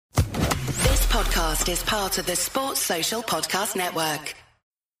podcast is part of the Sports Social Podcast Network.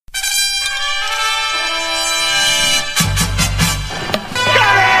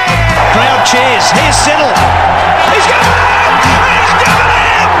 Crowd cheers. Here's Siddle. He's got it! He's got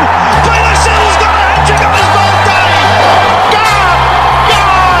it! Taylor Siddle's got a hat-trick on his birthday! Go! Go!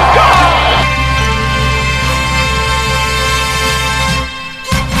 Go!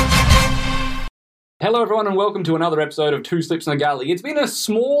 Hello everyone and welcome to another episode of Two Slips in the Gully. It's been a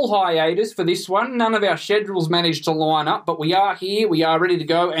small hiatus for this one. None of our schedules managed to line up, but we are here, we are ready to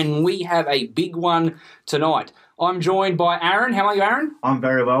go, and we have a big one tonight. I'm joined by Aaron. How are you, Aaron? I'm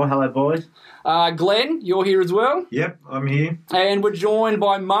very well. Hello, boys. Glenn, you're here as well. Yep, I'm here. And we're joined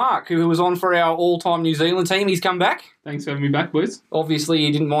by Mark, who was on for our all-time New Zealand team. He's come back. Thanks for having me back, boys. Obviously,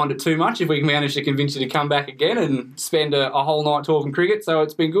 he didn't mind it too much if we managed to convince you to come back again and spend a whole night talking cricket, so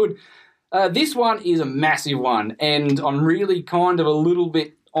it's been good. This one is a massive one, and I'm really kind of a little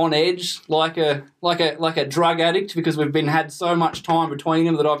bit on edge, like a drug addict, because we've had so much time between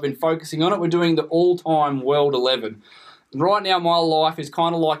them that I've been focusing on it. We're doing the all-time World 11. Right now, my life is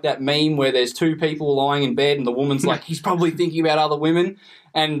kind of like that meme where there's two people lying in bed and the woman's like, he's probably thinking about other women,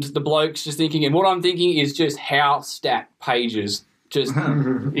 and the bloke's just thinking, and what I'm thinking is just how stat pages. Just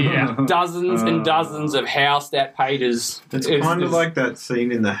dozens and dozens of how stat pages. It's kind of like that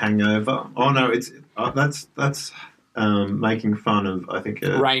scene in The Hangover. Oh no, it's that's making fun of, I think,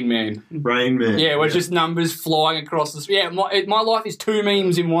 Rain Man. Rain Man. Yeah, where it's just numbers flying across the. Yeah, my life is two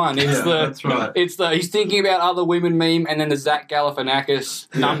memes in one. It's that's right. It's the he's thinking about other women meme, and then the Zach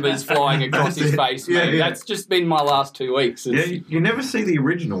Galifianakis numbers flying across his face. Meme. That's just been my last 2 weeks. You never see the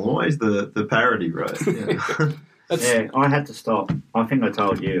original. Always the parody, right? Yeah. I had to stop. I think I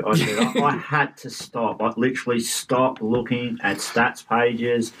told you. I said I had to stop. I literally stopped looking at stats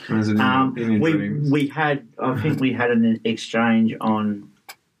pages. We had an exchange on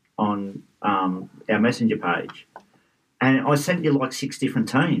our messenger page, and I sent you like 6 different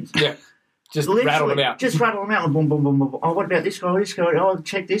teams. Yeah. Just rattle them out. Just rattle them out. Boom, boom, boom, boom. Oh, what about this guy? This guy? Oh,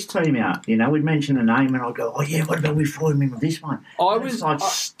 check this team out. You know, we'd mention a name, and I'd go, oh yeah, what about we throw him in with this one?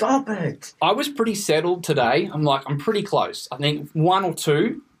 Stop it. I was pretty settled today. I'm pretty close. I think 1 or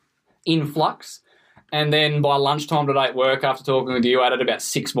 2 in flux. And then by lunchtime today at work, after talking with you, I added about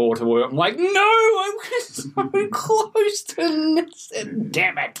 6 more to work. I'm like, no, I was so close to this.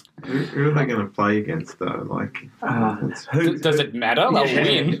 Damn it. Who are they going to play against, though? Like, does it matter? They'll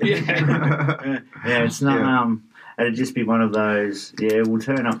win. Yeah, it's not. It'd just be one of those. Yeah, we'll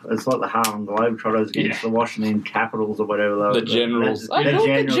turn up. It's like the Harlem Globetrotters against the Washington Capitals or whatever. The Generals.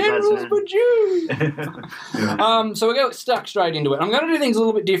 The Generals were Jews. So we're going stuck straight into it. I'm going to do things a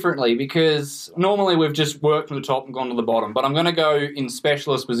little bit differently because normally we've just worked from the top and gone to the bottom, but I'm going to go in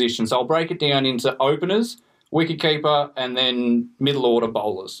specialist positions. So I'll break it down into openers, wicketkeeper, and then middle order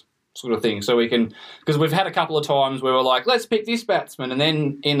bowlers. Sort of thing, so we can, because we've had a couple of times where we're like, let's pick this batsman, and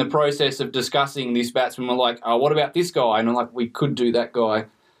then in the process of discussing this batsman, we're like, oh, what about this guy? And I'm like, we could do that guy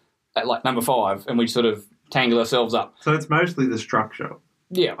at like number 5, and we sort of tangle ourselves up. So it's mostly the structure.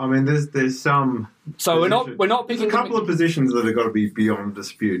 Yeah, I mean, there's some. So we're not picking a couple of positions that have got to be beyond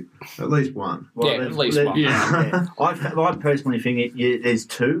dispute. At least one. Well, at least one. Yeah. I personally think there's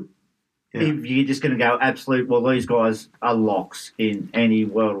 2. Yeah. If you're just going to go absolute, well, these guys are locks in any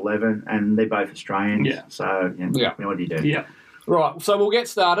World 11, and they're both Australians. Yeah. So, what do you do? Yeah. Right, so we'll get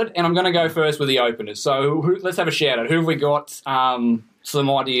started, and I'm going to go first with the openers. So let's have a shout-out. Who have we got some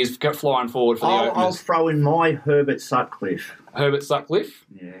ideas flying forward for the openers? I'll throw in my Herbert Sutcliffe. Herbert Sutcliffe?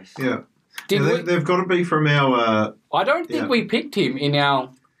 Yes. Yeah. They've got to be from our... I don't think we picked him in our...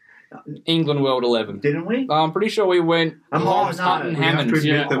 England World 11. Didn't we? I'm pretty sure we went Hobbs, Hutton, Hammond. We have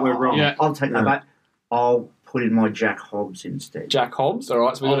to admit that we're wrong. Yeah. I'll take that back. I'll put in my Jack Hobbs instead. Jack Hobbs, all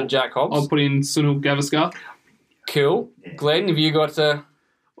right. So we've got a Jack Hobbs. I'll put in Sunil Gavaskar. Cool. Yeah. Glenn, have you got a...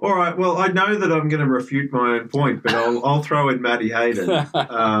 All right, well, I know that I'm going to refute my own point, but I'll throw in Matty Hayden.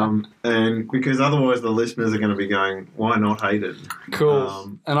 And because otherwise the listeners are going to be going, why not Hayden?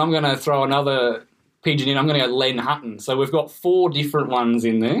 Cool. And I'm going to throw another... pigeon in. I'm going to go Len Hutton. So we've got 4 different ones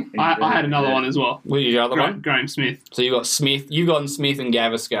in there. I had another one as well. What did your other one? Graham Smith. So you got Smith. You got Smith and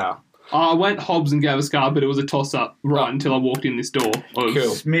Gavaskar. I went Hobbs and Gavaskar, but it was a toss-up right until I walked in this door.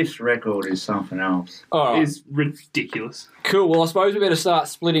 Cool. Smith's record is something else. All right. It's ridiculous. Cool. Well, I suppose we better start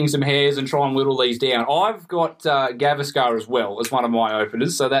splitting some hairs and try and whittle these down. I've got Gavaskar as well as one of my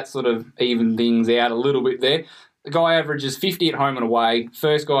openers, so that sort of even things out a little bit there. The guy averages 50 at home and away,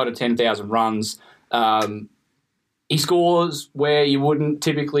 first guy to 10,000 runs. He scores where you wouldn't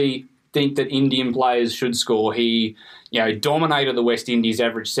typically think that Indian players should score. He, dominated the West Indies,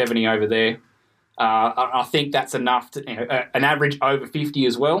 averaged 70 over there. I think that's enough to an average over 50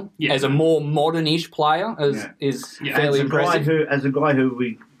 as well. Yeah. As a more modern-ish player is fairly impressive. As a guy who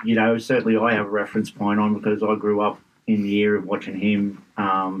we, certainly I have a reference point on because I grew up in the era of watching him,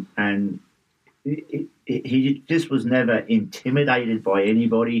 and he just was never intimidated by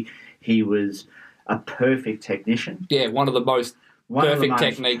anybody. He was a perfect technician. Yeah, one of the most perfect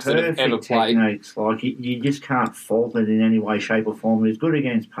techniques that have ever played. Like you just can't fault it in any way, shape, or form. He was good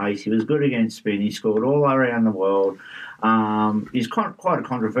against pace. He was good against spin. He scored all around the world. He's quite a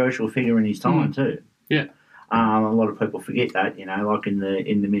controversial figure in his time too. Yeah. A lot of people forget that, like in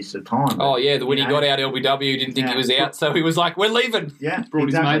the midst of time. Oh yeah, when he got out LBW, didn't think he was out, so he was like, "We're leaving." Yeah, brought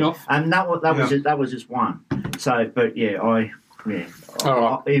his mate off, and that was just one. So, but we've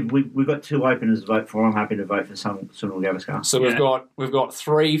got two openers to vote for. I'm happy to vote for Sunil Gavaskar. So we've got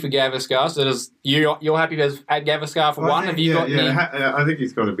three for Gavaskar. So you're happy to add Gavaskar for one? I think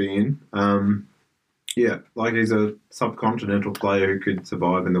he's got to be in. He's a subcontinental player who could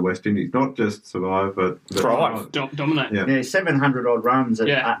survive in the West Indies. Not just survive, but dominate. Yeah, 700 odd runs. In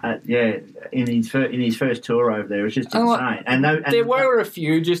his first tour over there, it's just insane. And there were a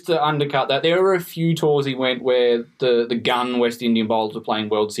few, just to undercut that. There were a few tours he went where the gun West Indian bowlers were playing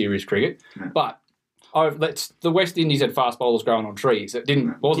World Series cricket, but the West Indies had fast bowlers growing on trees. It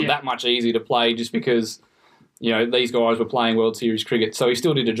wasn't that much easier to play just because. These guys were playing World Series cricket, so he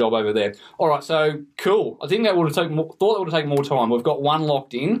still did a job over there. All right, so cool. I think that would have taken more time. We've got one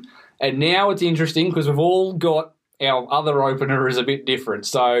locked in, and now it's interesting because we've all got our other opener is a bit different.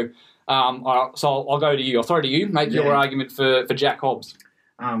 So, I'll go to you. I'll throw it to you. Make your argument for Jack Hobbs.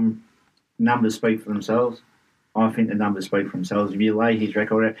 Numbers speak for themselves. I think the numbers speak for themselves. If you lay his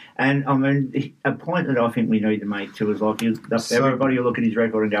record out, and a point that I think we need to make too is everybody will look at his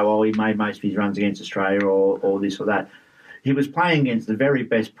record and go, "Oh, he made most of his runs against Australia," or this or that. He was playing against the very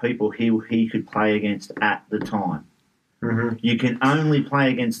best people he could play against at the time. Mm-hmm. You can only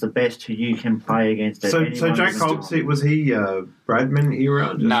play against the best who you can play against. So Jack Hobbs, was he Bradman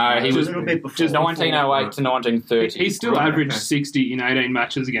era? No, he was a little bit before. Just 1908 to 1930. He still averaged 60 in 18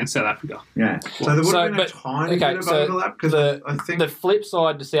 matches against South Africa. Yeah. So there would have been a tiny bit of overlap. I think the flip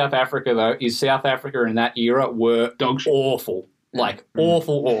side to South Africa, though, is South Africa in that era were awful.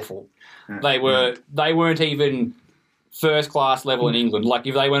 Awful. Yeah. They weren't even first-class level in England. Like,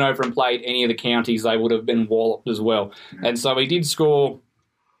 if they went over and played any of the counties, they would have been walloped as well. And so he did score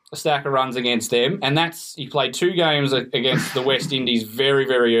a stack of runs against them, and he played 2 games against the West Indies very,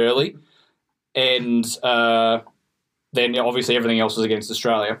 very early, and then obviously everything else was against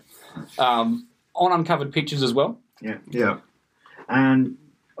Australia. On uncovered pitches as well. Yeah. And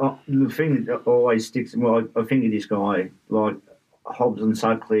the thing that always sticks, I think of this guy, like, Hobbs and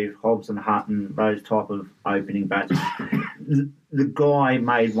Sutcliffe, Hobbs and Hutton, those type of opening batsmen. The guy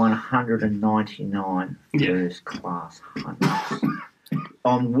made 199 first-class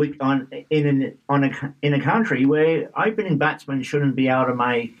hundreds in a country where opening batsmen shouldn't be able to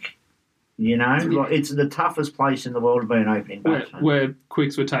make. It's the toughest place in the world to be an opening batsman. Where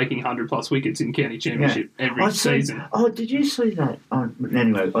Quicks were taking 100-plus wickets in county championship every season. Oh, did you see that?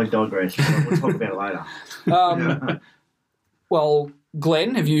 Anyway, I digress. We'll talk about it later. Well,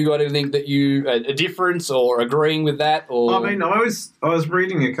 Glenn, have you got anything that a difference or agreeing with that? Or I was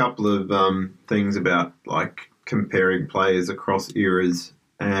reading a couple of things about like comparing players across eras,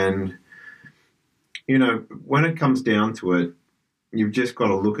 and when it comes down to it, you've just got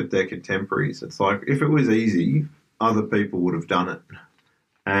to look at their contemporaries. It's like if it was easy, other people would have done it,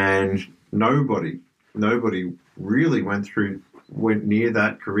 and nobody really went near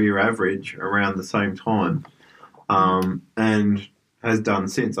that career average around the same time. And has done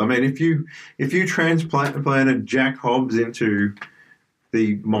since. I mean, if you transplanted Jack Hobbs into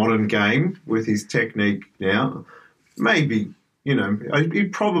the modern game with his technique now, maybe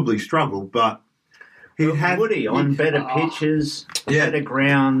he'd probably struggle, but would he on better pitches, better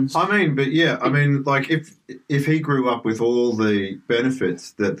grounds? Like if he grew up with all the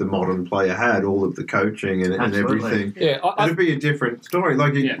benefits that the modern player had, all of the coaching and everything, it'd be a different story.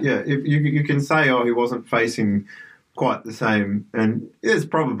 Like, if you can say, he wasn't facing quite the same, and there's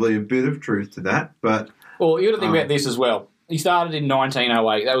probably a bit of truth to that. But you got to think about this as well. He started in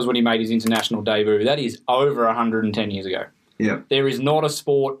 1908. That was when he made his international debut. That is over 110 years ago. Yeah, there is not a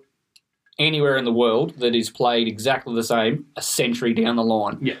sport anywhere in the world that is played exactly the same a century down the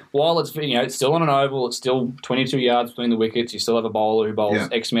line. Yeah. While it's it's still on an oval, it's still 22 yards between the wickets. You still have a bowler who bowls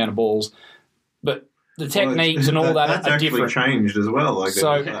X amount of balls, but the techniques and all that's are different. That's actually changed as well. Like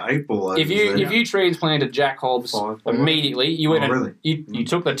so, eight ball. If you transplanted Jack Hobbs immediately, you went you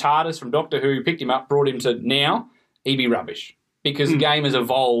took the TARDIS from Doctor Who, picked him up, brought him to now, he'd be rubbish because the game has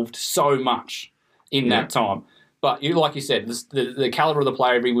evolved so much. in that time. But like you said, the calibre of the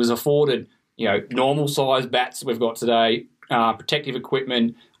player, he was afforded, normal size bats we've got today, protective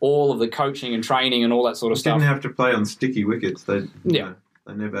equipment, all of the coaching and training and all that sort of stuff. Didn't have to play on sticky wickets. They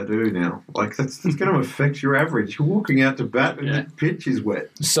never do now. Like that's going to affect your average. You're walking out to bat and the pitch is wet.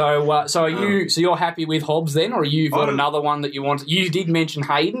 So, you're happy with Hobbs then, or you've got another one that you want? You did mention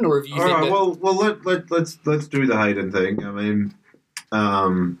Hayden, or have you? Let's do the Hayden thing. I mean,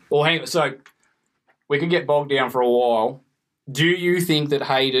 well, hang on. So we can get bogged down for a while. Do you think that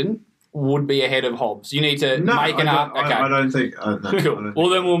Hayden would be ahead of Hobbs? You need to make an up. Okay, I don't think. No, cool. Well,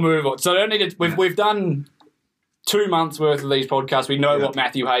 then we'll move on. So I don't need to. We've done 2 months worth of these podcasts. We know what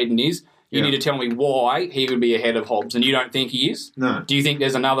Matthew Hayden is. You need to tell me why he would be ahead of Hobbs, and you don't think he is? No. Do you think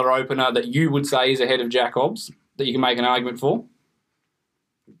there's another opener that you would say is ahead of Jack Hobbs that you can make an argument for?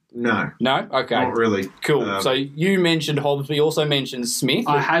 No. No? Okay. Not really. Cool. So you mentioned Hobbs, but you also mentioned Smith.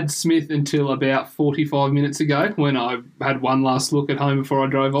 I had Smith until about 45 minutes ago when I had one last look at home before I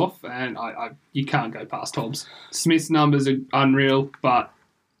drove off, and you can't go past Hobbs. Smith's numbers are unreal, but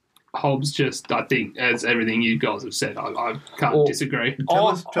Hobbs just, I think, as everything you guys have said, I can't disagree. Tell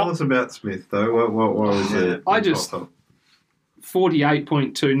us about Smith, though. What was it?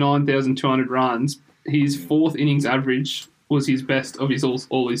 48.2, 9,200 runs. His fourth innings average was his best of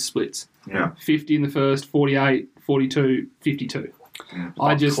all his splits. Yeah. 50 in the first, 48, 42, 52. Yeah.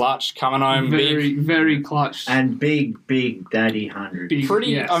 Clutch, coming home very, big. very clutch. And big daddy 100.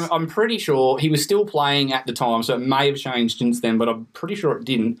 Yes. I'm pretty sure he was still playing at the time, so it may have changed since then, but I'm pretty sure it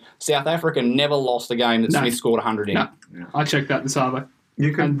didn't. South Africa never lost a game that Smith scored 100 in. No. I checked that this Arvo.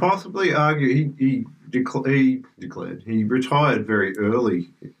 You can possibly argue he declared. He retired very early,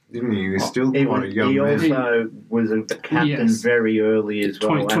 didn't he? He was still quite a young man. He also was a captain very early as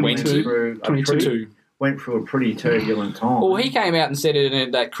well. 22. Went through a pretty turbulent time. Well, he came out and said it in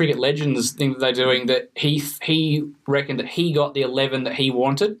that Cricket Legends thing that they're doing that he reckoned that he got the 11 that he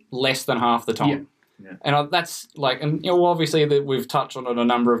wanted less than half the time. Yeah. And that's like, and obviously that we've touched on it a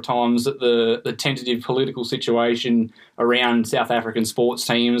number of times that the tentative political situation around South African sports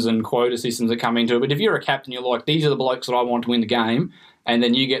teams and quota systems that come into it. But if you're a captain, you're like, these are the blokes that I want to win the game, and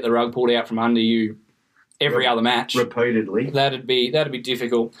then you get the rug pulled out from under you every other match repeatedly. That'd be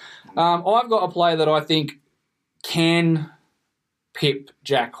difficult. I've got a player that I think can pip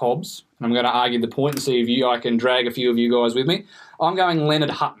Jack Hobbs, and I'm going to argue the point and see if I can drag a few of you guys with me. I'm going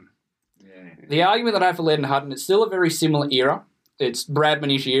Leonard Hutton. Yeah. The argument that I have for Leonard Hutton, it's still a very similar era. It's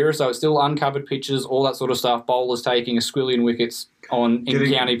Bradman-ish era, so it's still uncovered pitches, all that sort of stuff. Bowlers taking a squillion wickets in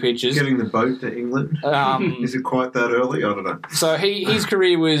county pitches. Getting the boat to England. Is it quite that early? I don't know. So his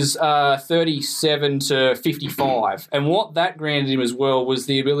career was 37 to 55, and what that granted him as well was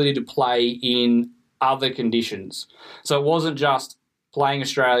the ability to play in other conditions. So it wasn't just playing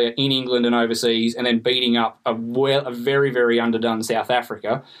Australia in England and overseas and then beating up a very, very underdone South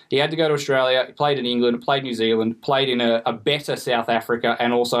Africa. He had to go to Australia, he played in England, played New Zealand, played in a better South Africa,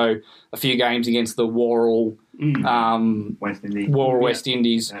 and also a few games against the Worrell West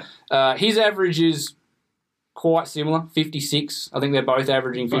Indies. Yeah. His average is quite similar, 56. I think they're both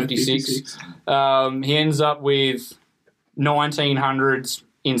averaging 56. He ends up with 1900s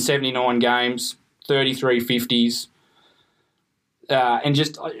in 79 games, 33 50s. And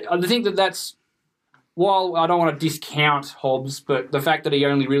just, I think that's, while I don't want to discount Hobbs, but the fact that he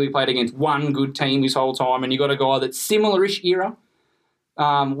only really played against one good team this whole time, and you got a guy that's similar-ish era,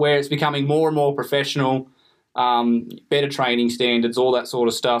 where it's becoming more and more professional, better training standards, all that sort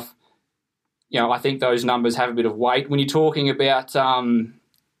of stuff. I think those numbers have a bit of weight. When you're talking about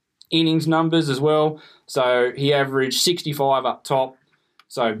innings numbers as well, so he averaged 65 up top,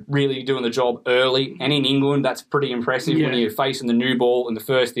 so really doing the job early. And in England, that's pretty impressive when you're facing the new ball in the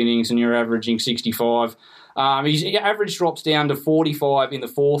first innings and you're averaging 65. His average drops down to 45 in the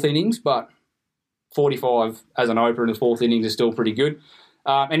fourth innings, but 45 as an opener in the fourth innings is still pretty good.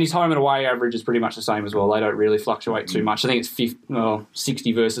 And his home and away average is pretty much the same as well. They don't really fluctuate too much. I think it's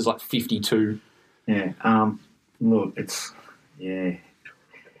 60 versus like 52. Yeah. Look, it's... Yeah...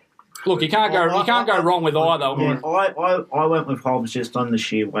 Look, you can't go wrong with either. Yeah, I went with Hobbs just on the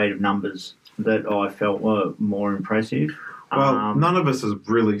sheer weight of numbers that I felt were more impressive. Well, none of us have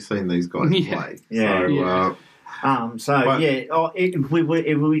really seen these guys play. Yeah. If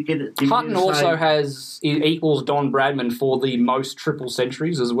we get it, Hutton also equals Don Bradman for the most triple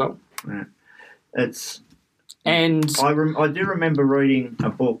centuries as well. Yeah. And I do remember reading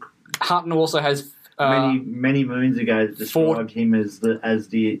a book. Hutton also has many moons ago that described him as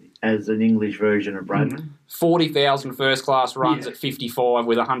an English version of Bradman. 40,000 first class runs at 55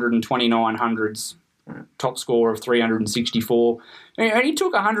 with 129 hundreds top score of 364. And he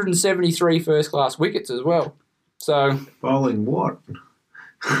took 173 first-class wickets as well. So Bowling what?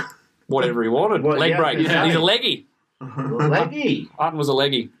 whatever he wanted. Well, Leg yeah, break. yeah. He's a leggy. Leggy. Hutton was a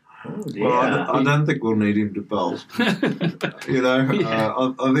leggy. Oh, dear. Well, I don't think we'll need him to bowl. I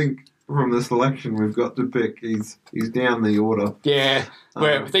think from the selection we've got to pick, he's down the order. Yeah,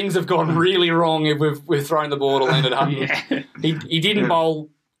 where things have gone really wrong if we've thrown the ball to Leonard Hutton. Yeah. He didn't bowl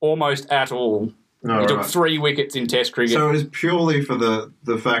almost at all. No, He took right. 3 wickets in Test cricket. So it was purely for the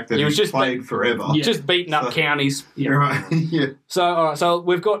fact that He he was just played forever. Yeah. Just beating up counties. You're right. Yeah. So, all right, so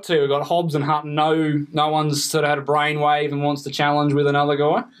we've got two. We've got Hobbs and Hutton. No one's sort of had a brainwave and wants to challenge with another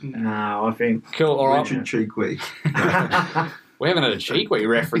guy. No, I think. Cool, all right. Richard Cheekwee. We haven't had a Cheekwee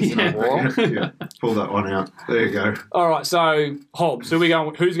reference in a while. Yeah. Pull that one out. There you go. All right, so Hobbs.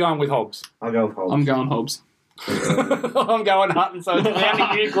 Who's going with Hobbs? I'll go with Hobbs. I'm going Hobbs. I'm going Hutton, so it's down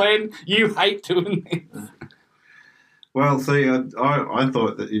to you, Glenn. You hate doing this. Well, see, I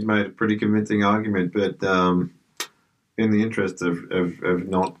thought that you'd made a pretty convincing argument, but in the interest of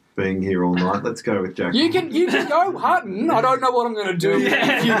not being here all night, let's go with Jack. You can go Hutton. I don't know what I'm going to do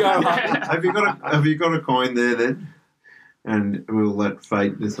if you go Hutton. Have you got a coin there then? And we'll let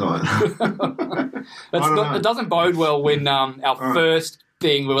fate decide. It doesn't bode well when our first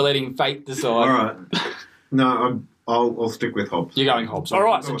thing we were letting fate decide. All right. No, I'll stick with Hobbs. You're going Hobbs. All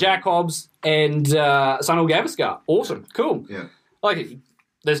right, so Jack Hobbs and Sunil Gavaskar. Awesome. Cool. Yeah. Like,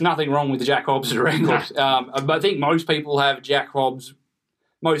 there's nothing wrong with the Jack Hobbs record. But I think most people have Jack Hobbs.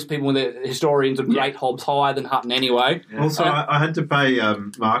 Most people, the historians, would rate Hobbs higher than Hutton anyway. Yeah. Also, I had to pay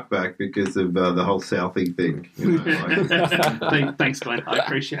Mark back because of the whole Southie thing. You know, Thanks, Glenn. I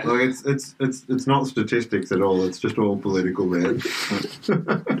appreciate it. like it's not statistics at all. It's just all political, man.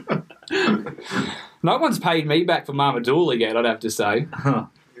 No one's paid me back for Marmaduly yet, I'd have to say. No,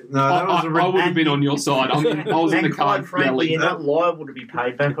 that was I would have been on your side. I was in the And car quite frankly, yelling. you're not liable to be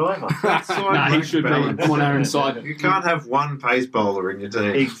paid back either. No, he should be on Aaron's side. You can't have one pace bowler in your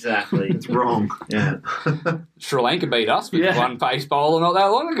team. Exactly. It's wrong. Yeah. Sri Lanka beat us with one pace bowler not that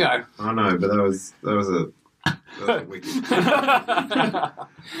long ago. I know, but that was a wicked.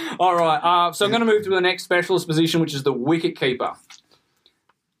 All right, so I'm going to move to the next specialist position, which is the wicket keeper.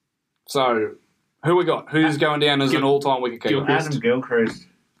 So, who we got? Who's going down as an all-time wicket keeper? Adam Gilchrist.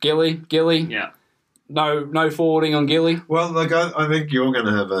 Gilly? Yeah. No forwarding on Gilly? Well, like I think you're going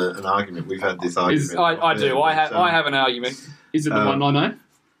to have an argument. We've had this argument. I do. I have an argument. Is it the one I know?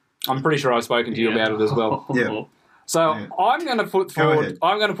 I'm pretty sure I've spoken to you about it as well. Yeah. So Yeah. I'm going to put Go forward. ahead.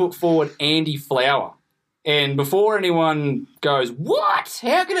 I'm going to put forward Andy Flower. And before anyone goes, what?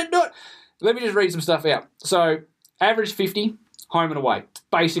 How can it not? Let me just read some stuff out. So average 50, home and away,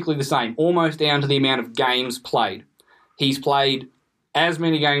 basically the same, almost down to the amount of games played. He's played as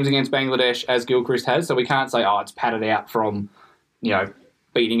many games against Bangladesh as Gilchrist has, so we can't say, it's padded out from,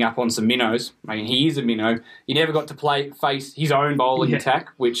 beating up on some minnows. I mean, he is a minnow. He never got to face his own bowling attack,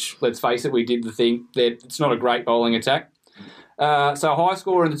 which, let's face it, we did the thing that it's not a great bowling attack. So high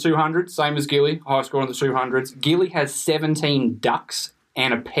score in the 200s, same as Gilly, high score in the 200s. Gilly has 17 ducks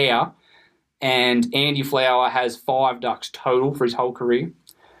and a pair, and Andy Flower has 5 ducks total for his whole career.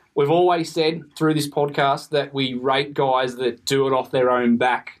 We've always said through this podcast that we rate guys that do it off their own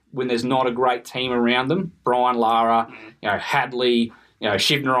back when there's not a great team around them. Brian Lara, Hadley,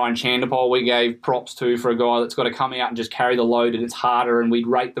 Shivnarine Chandapal we gave props to for a guy that's got to come out and just carry the load and it's harder and we'd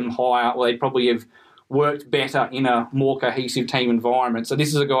rate them higher. Well, they'd probably have worked better in a more cohesive team environment. So this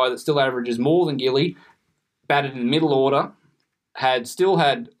is a guy that still averages more than Gilly, batted in the middle order, still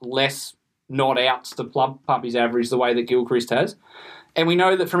had less not outs to pump his average the way that Gilchrist has. And we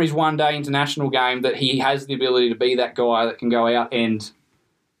know that from his one-day international game that he has the ability to be that guy that can go out and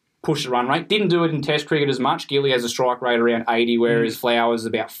push the run rate. Didn't do it in Test cricket as much. Gilly has a strike rate around 80, whereas Flowers is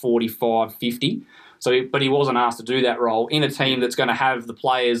about 45, 50. But he wasn't asked to do that role. In a team that's going to have the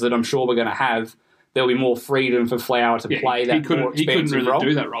players that I'm sure we're going to have, there'll be more freedom for Flower to play that more expensive He couldn't really role.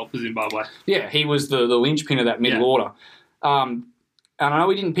 do that role for Zimbabwe. Yeah, he was the linchpin of that middle order. And I know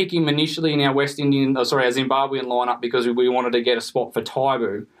we didn't pick him initially in our our Zimbabwean lineup because we wanted to get a spot for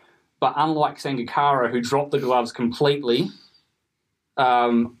Taibu. But unlike Sangakkara, who dropped the gloves completely,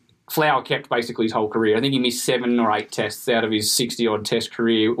 Flower kept basically his whole career. I think he missed 7 or 8 tests out of his 60-odd test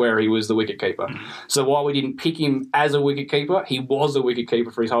career where he was the wicketkeeper. So while we didn't pick him as a wicketkeeper, he was a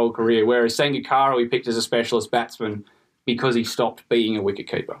wicketkeeper for his whole career, whereas Sangakkara we picked as a specialist batsman because he stopped being a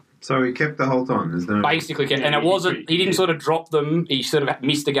wicketkeeper. So he kept the whole time. There's no Basically kept, and it wasn't. He didn't sort of drop them. He sort of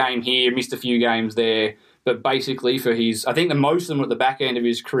missed a game here, missed a few games there, But basically, I think the most of them were at the back end of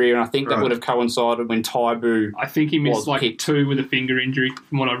his career, and I think that would have coincided when Taibu. I think he missed like picked. 2 with a finger injury,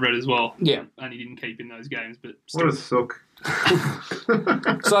 from what I've read as well. Yeah, and he didn't keep in those games. But What a sook.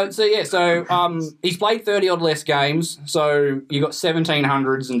 So he's played 30 odd less games. So you got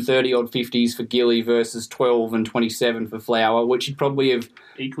 1700s and 30 odd 50s for Gilly versus 12 and 27 for Flower, which he'd probably have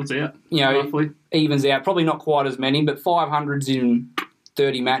equals out. Roughly evens out. Probably not quite as many, but 500s in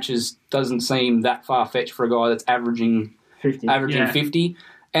 30 matches doesn't seem that far fetched for a guy that's averaging 50.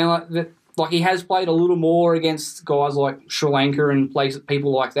 And he has played a little more against guys like Sri Lanka and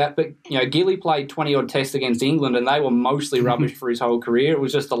people like that. But Gilly played 20 odd tests against England, and they were mostly rubbish for his whole career. It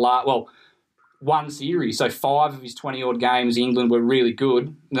was just one series. So 5 of his 20 odd games, England were really good.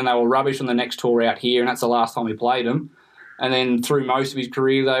 And then they were rubbish on the next tour out here, and that's the last time he played them. And then through most of his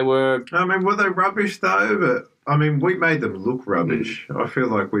career, they were. I mean, were they rubbish though? But I mean, we made them look rubbish. I feel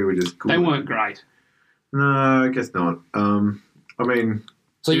like we were just good. They weren't great. No, I guess not. I mean,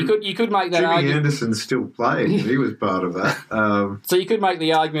 so you could make that Jimmy argument. Anderson still played. He was part of that. So you could make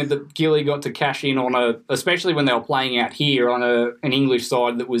the argument that Gilly got to cash in on especially when they were playing out here on an English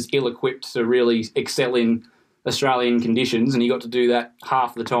side that was ill-equipped to really excel in Australian conditions, and he got to do that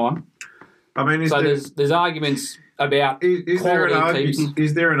half the time. I mean, there's arguments about quality of teams.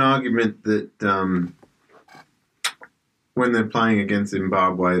 Is there an argument that when they're playing against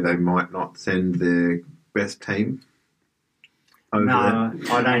Zimbabwe, they might not send their best team? No,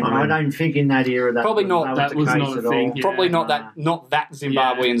 I don't think in that era that probably not. That was not a thing. Yeah, probably not that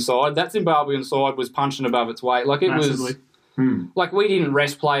Zimbabwean side. That Zimbabwean side was punching above its weight. Like it Massively. was. Like we didn't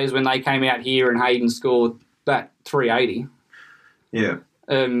rest players when they came out here and Hayden scored that 380. Yeah.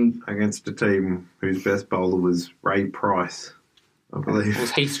 Against a team whose best bowler was Ray Price, I believe. It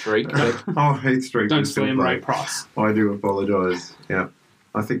was Heath Street. Heath Street. Don't slam Ray Price. I do apologise. Yeah.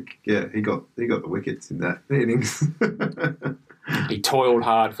 I think, he got the wickets in that innings. He toiled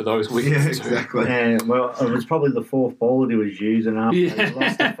hard for those wickets. Yeah, exactly. Yeah, well, it was probably the 4th ball that he was using after he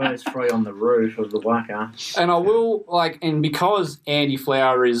lost the first 3 on the roof of the Wacker. And I will, and because Andy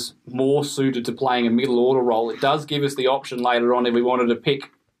Flower is more suited to playing a middle order role, it does give us the option later on if we wanted to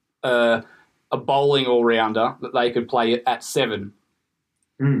pick a bowling all-rounder that they could play at 7.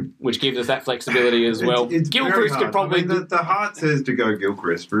 Which gives us that flexibility as well. Gilchrist could probably... the heart says to go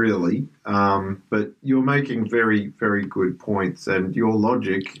Gilchrist, really. But you're making very, very good points, and your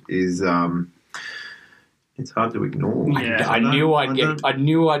logic is... it's hard to ignore. Yeah, I knew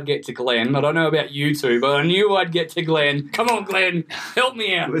I'd get to Glenn. I don't know about you two, but I knew I'd get to Glenn. Come on, Glenn, help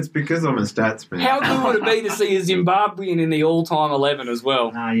me out. It's because I'm a stats man. How good would it be to see a Zimbabwean in the all-time 11 as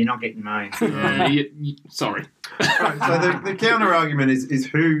well? No, you're not getting me. Sorry. Right, so the counter argument is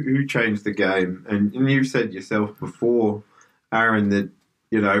who changed the game, and you've said yourself before, Aaron, that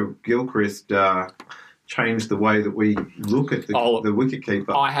Gilchrist changed the way that we look at the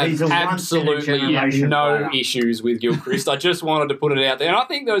wicketkeeper. I have absolutely no issues with Gilchrist. I just wanted to put it out there, and I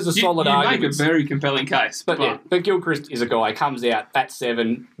think there was a solid argument. You make a very compelling case, but Gilchrist is a guy comes out at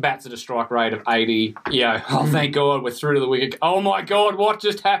 7, bats at a strike rate of 80. Thank God we're through to the wicket. Oh my God, what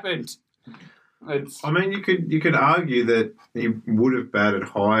just happened? I mean, you could argue that he would have batted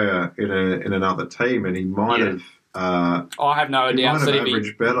higher in another team, and he might have. I have no idea. He might have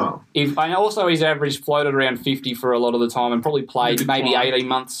averaged better. And also his average floated around 50 for a lot of the time, and probably played maybe 18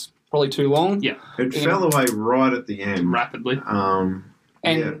 months, probably too long. Yeah, it fell away right at the end, rapidly. And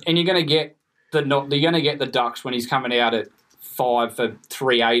you're going to get the Ducks when he's coming out at 5 for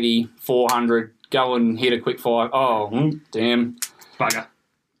 380, 400. Go and hit a quick 5. Oh, damn, bugger.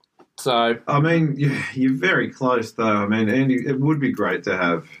 So I mean, you're very close though. I mean, Andy, it would be great to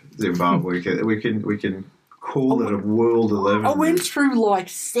have Zimbabwe. we can call it a World 11. I went through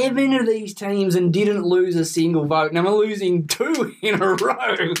 7 of these teams and didn't lose a single vote, and I'm losing 2 in a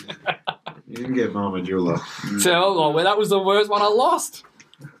row. You didn't get Mamadula. So that was the worst one I lost.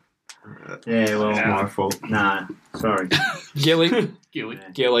 Yeah, well, it's my fault. No, sorry. Gilly.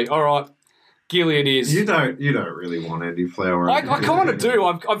 All right. Gilly it is. You don't really want Andy Flower. I kind of do.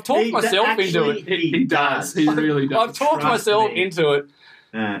 I've talked myself into it. He does. He really does. I've talked myself into it.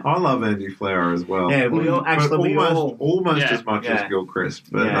 Yeah. I love Andy Flower as well. Yeah, almost as much as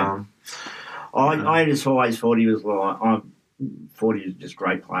Gilchrist. But I just always thought he was he was just a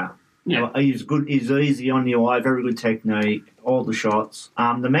great player. Yeah. He's good. He's easy on the eye, very good technique, all the shots.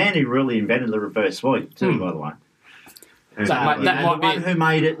 The man who really invented the reverse sweep too, by the way.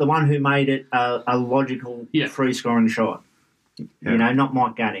 The one who made it a logical free scoring shot. Yeah. Not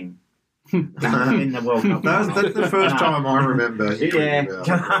Mike Gatting. In the World Cup. That's the first time I remember hearing about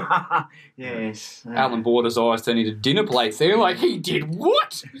it. Yes. Alan Border's eyes turned into dinner plates there. He did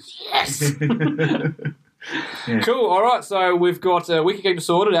what? Yes! Cool. All right. So we've got wicketkeeper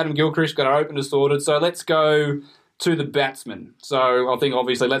sorted. Adam Gilchrist got our opener sorted. So let's go to the batsman. So I think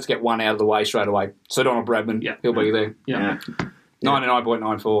obviously let's get one out of the way straight away. So Donald Bradman. Yeah. He'll be there. Yeah.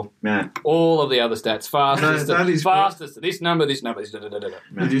 99.94. Yeah. All of the other stats. Fastest. that is fastest. This number. This.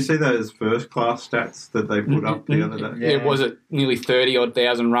 Did you see those first class stats that they put up the other day? Yeah. Was it nearly 30-odd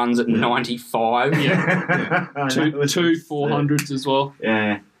thousand runs at 95? Yeah. Two 400s as well.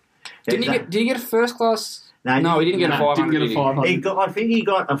 Yeah. Did he get a first class? No, he didn't get a 500. Didn't get a did he? 500. I think he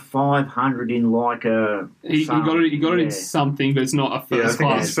got a 500 in like a. He got it in something, but it's not a Yeah, I first think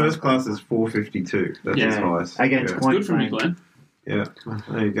class. his first class is 452. That's his highest. Against yeah. Good from you, Queensland. Glenn. Yeah,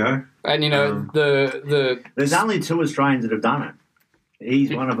 there you go. And the There's only 2 Australians that have done it.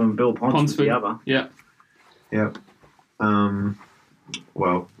 He's one of them. Bill Ponsford's the other. Yeah. Yeah.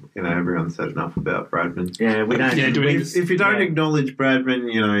 Well, everyone said enough about Bradman. Yeah, we don't. Yeah, If you don't acknowledge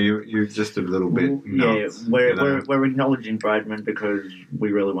Bradman, you're just a little bit nuts. We're acknowledging Bradman because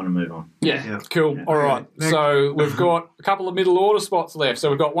we really want to move on. Yeah. Cool. All right. Next. So we've got a couple of middle order spots left. So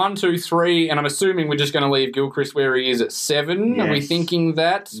we've got 1, 2, 3, and I'm assuming we're just going to leave Gilchrist where he is at 7. Yes. Are we thinking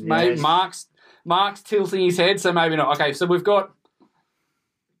that? Yes. Maybe Mark's tilting his head, so maybe not. Okay. So we've got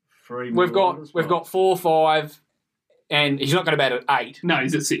 3 we've got 4, 5. And he's not going to bat at 8. No,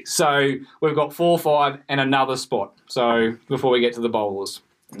 he's at 6. So we've got 4, 5, and another spot. So before we get to the bowlers.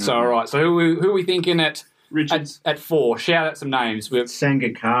 So, all right. So who are we thinking at Richards. at 4? Shout out some names. We've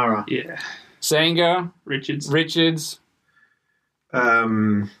Sangakkara. Yeah. Sanger, Richards.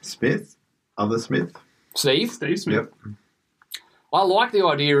 Smith, other Smith. Steve. Steve Smith. Yep. I like the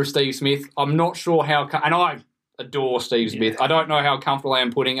idea of Steve Smith. I'm not sure how... And I adore Steve Smith. I don't know how comfortable I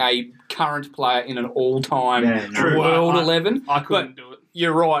am putting a current player in an all-time World 11. I couldn't do it.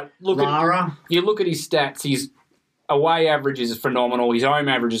 You're right. You look at his stats. His away average is phenomenal. His home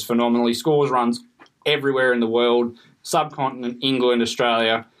average is phenomenal. He scores runs everywhere in the world, subcontinent, England,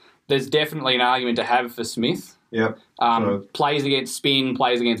 Australia. There's definitely an argument to have for Smith. Yep. Plays against spin,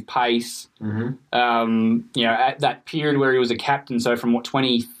 plays against pace. Mm-hmm. At that period where he was a captain, so from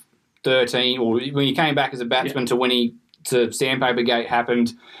 2013, or when he came back as a batsman to Sandpaper Gate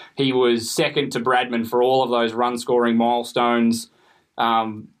happened, he was second to Bradman for all of those run-scoring milestones.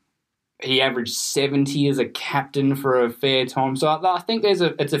 He averaged 70 as a captain for a fair time. So I think it's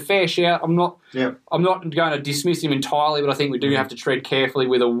a fair shout. I'm not going to dismiss him entirely, but I think we do have to tread carefully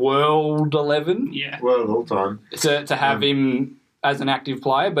with a World 11. Yeah. World all time. To have him as an active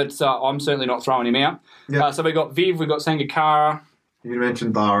player, but I'm certainly not throwing him out. Yep. So we got Viv, we got Sangakkara. You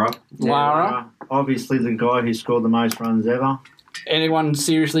mentioned Lara. Lara. Obviously the guy who scored the most runs ever. Anyone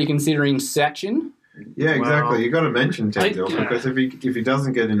seriously considering Sachin? Yeah, exactly. Well, you got to mention Tendil because if he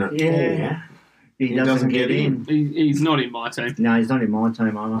doesn't get in at 4, he doesn't get in. He's not in my team. No, he's not in my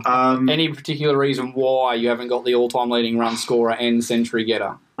team either. Any particular reason why you haven't got the all-time leading run scorer and century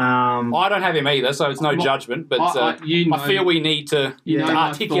getter? I don't have him either, so it's no judgment, but I feel we need to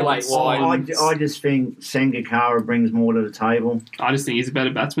articulate why. I just think Sangakkara brings more to the table. I just think he's a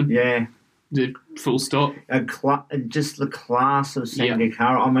better batsman. Yeah. Full stop. Just the class of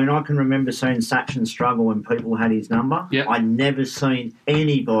Sangakkara. I mean, I can remember seeing Sachin struggle when people had his number. Yep. I'd never seen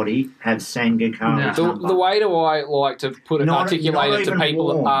anybody have Sangakkara's number. The way do I like to put it, articulate it to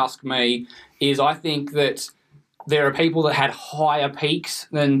people that ask me is I think that there are people that had higher peaks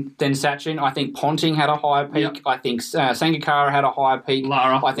than Sachin. I think Ponting had a higher peak. Yep. I think Sangakkara had a higher peak.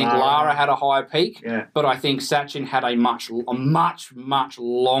 I think Lara had a higher peak. Yeah. But I think Sachin had a much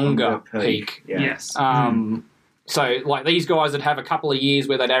longer peak. Yeah. Yes. So, like, these guys that have a couple of years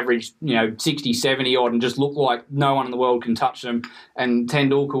where they'd average, 60, 70 odd and just look like no one in the world can touch them, and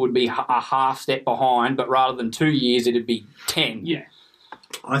Tendulkar would be a half step behind, but rather than 2 years, it'd be 10. Yeah.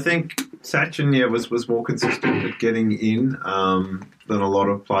 I think Sachin, was more consistent at getting in than a lot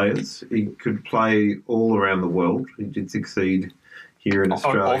of players. He could play all around the world. He did succeed here in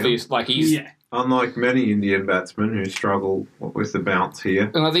Australia. Obvious, like he's... Yeah. Unlike many Indian batsmen who struggle with the bounce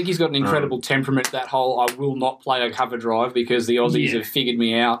here. And I think he's got an incredible temperament, that whole I will not play a cover drive because the Aussies have figured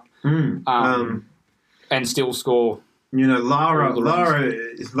me out and still score. Lara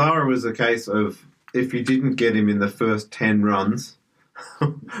was a case of if you didn't get him in the first 10 runs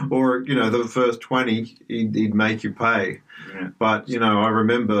or, the first 20, he'd make you pay. Yeah. But, I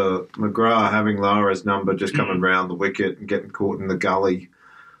remember McGrath having Lara's number just coming round the wicket and getting caught in the gully.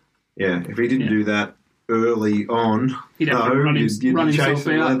 Yeah, if he didn't do that early on, you'd be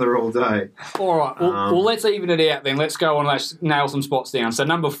chasing leather all day. All right, well, let's even it out then. Let's go and let's nail some spots down. So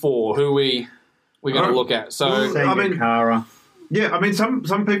number 4, who we going to look at? So Sangakkara.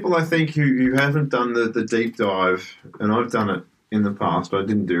 Some people I think who haven't done the deep dive, and I've done it in the past. I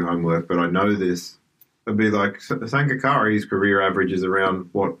didn't do homework, but I know this. it'd be like Sangakkari's career average is around,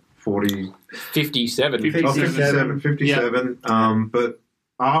 what, 40? 57. 57. But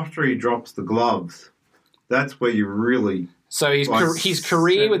after he drops the gloves, that's where you really... So his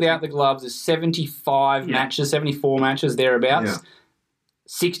career without the gloves is 75 matches, 74 matches, thereabouts. Yeah.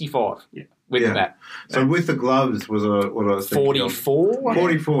 65 with the bat. So with the gloves was what I was thinking 44?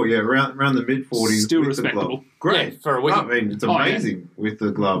 44, yeah, around the mid-40s. Still with respectable. The glove. Great. Yeah, for a wicket. I mean, it's amazing with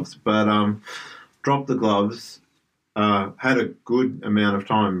the gloves. But dropped the gloves, had a good amount of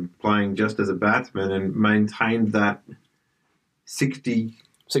time playing just as a batsman and maintained that 65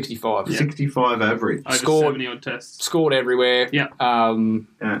 average. Over Scored 70-odd tests. Scored everywhere. Yeah.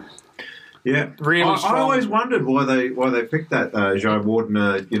 Yeah, really strong. I always wondered why they picked that Joe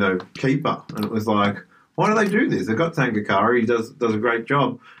Warden, keeper, and it was like, why do they do this? They got Sangakkari, he does a great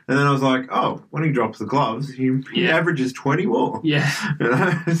job, and then I was like, oh, when he drops the gloves, he averages 20 more. Yeah,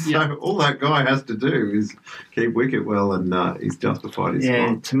 So all that guy has to do is keep wicket well, and he's justified his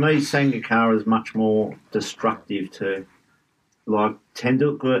spot. To me, Sangakkara is much more destructive too. Like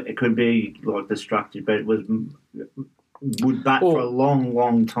Tendulkar, it could be like destructive, but it would bat for a long,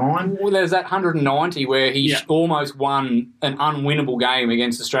 long time. Well, there's that 190 where he almost won an unwinnable game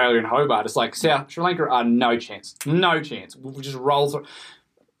against Australia in Hobart. It's like Sri Lanka are no chance. No chance. We'll just roll through.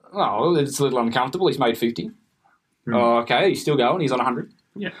 Oh, it's a little uncomfortable. He's made 50. Oh, okay, he's still going. He's on 100.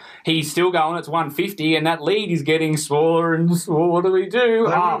 Yeah. He's still going. It's 150, and that lead is getting smaller and smaller. What do we do?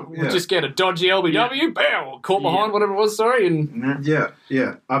 We'll just get a dodgy LBW. Bam! Caught behind, whatever it was, sorry. And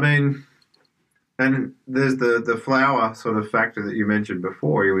Yeah. I mean... And there's the flower sort of factor that you mentioned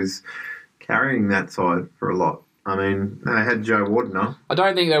before. He was carrying that side for a lot. I mean, they had Joe Wardner. I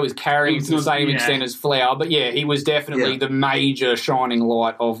don't think that was carrying to the same extent as Flower, but he was definitely the major shining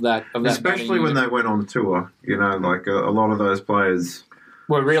light of that. Especially when they went on tour, like a lot of those players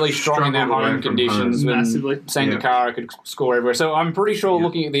were really strong in their home conditions. Massively. Sangakkara could score everywhere. So I'm pretty sure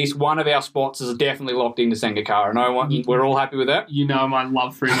looking at this, one of our spots is definitely locked into Sangakkara. We're all happy with that? You know my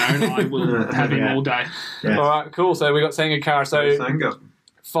love for him, Aaron. I will have him all day. Yes. All right, cool. So we got Sangakkara. So Sanga.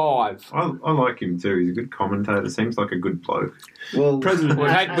 5. I like him too. He's a good commentator. Seems like a good bloke. Well, President,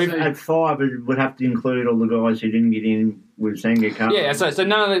 at 5, it would have to include all the guys who didn't get in with Sangakkara. Yeah, so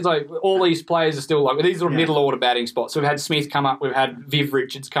none of these, all these players are still these are middle order batting spots. So we've had Smith come up, we've had Viv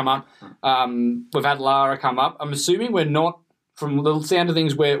Richards come up, we've had Lara come up. I'm assuming we're not, from the sound of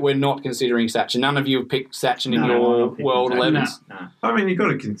things, we're not considering Sachin. None of you have picked Sachin in your World 11s. No. I mean, you've got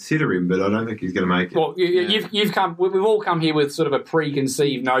to consider him, but I don't think he's going to make it. Well, we've all come here with sort of a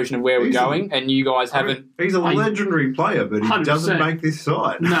preconceived notion of where we're going, and you guys haven't. He's a legendary player, but he 100%. doesn't make this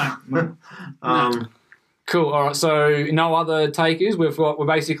side. No. Cool. All right. So no other takers. We're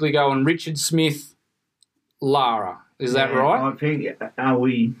basically going Richard, Smith, Lara. Is that right? I think. Are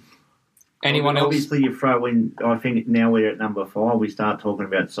we? Anyone else? Obviously, you throw in. I think now we're at number 5. We start talking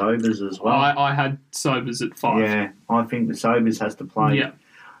about Sobers as well. I had Sobers at 5. Yeah, I think the Sobers has to play. Yeah.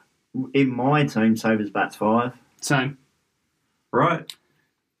 In my team, Sobers bats 5. Same. Right.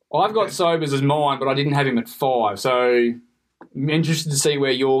 I've got Sobers as mine, but I didn't have him at 5. So I'm interested to see where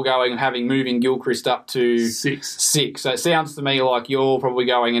you're going, moving Gilchrist up to 6. 6. So it sounds to me like you're probably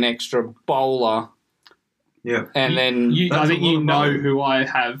going an extra bowler. Yeah. And then... I think you know who I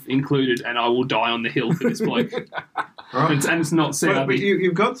have included, and I will die on the hill for this bloke. Right. And it's not Saudi. But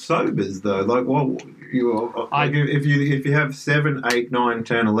you've got Sobers, though. If you have 7, 8, 9,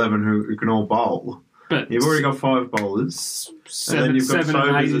 10, 11 who can all bowl, but you've already got 5 bowlers, and then you've got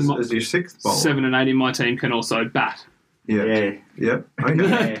Sobers as your 6th bowler. 7 and 8 in my team can also bat. Yeah. Okay. Yeah.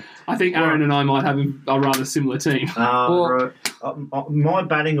 I think Aaron and I might have a rather similar team. Right. My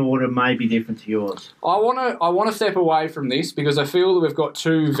batting order may be different to yours. I want to step away from this because I feel that we've got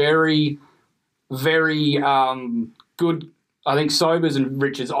two very, very good. I think Sobers and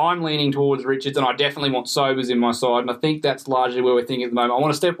Richards. I'm leaning towards Richards, and I definitely want Sobers in my side. And I think that's largely where we're thinking at the moment. I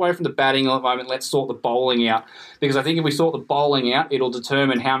want to step away from the batting at the moment. Let's sort the bowling out because I think if we sort the bowling out, it'll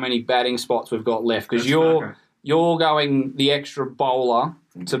determine how many batting spots we've got left. Because you're going the extra bowler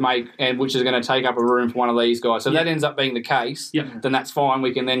to make, and which is going to take up a room for one of these guys. So that ends up being the case. Then that's fine.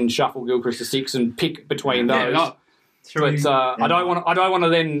 We can then shuffle Gilchrist to 6 and pick between those. But I don't want to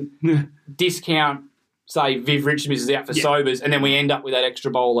then discount, say, Viv Richards is out for Sobers, and then we end up with that extra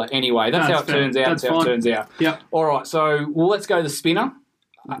bowler anyway. That's how it turns out. That's how it turns out. Yep. All right. So let's go the spinner.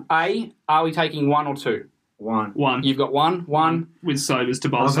 Are we taking 1 or 2? 1. You've got 1. 1 with Sobers to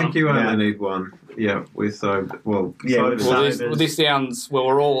bowl. I think you only need 1. Yeah, with Sobers. This sounds. Well,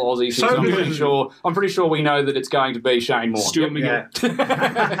 we're all Aussies. So I'm pretty sure we know that it's going to be Shane Moore. Stuart McGill.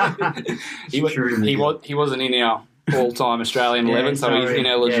 He wasn't in our all-time Australian 11, so he's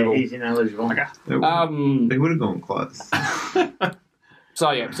ineligible. Yeah, he's ineligible. Okay. They would have gone close.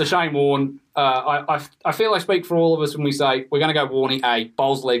 So Shane Warne, I feel I speak for all of us when we say we're going to go Warney. A,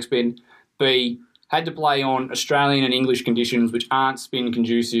 bowls leg spin. B, had to play on Australian and English conditions, which aren't spin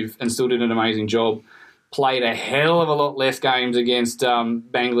conducive, and still did an amazing job. Played a hell of a lot less games against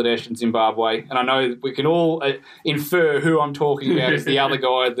Bangladesh and Zimbabwe. And I know we can all infer who I'm talking about as the other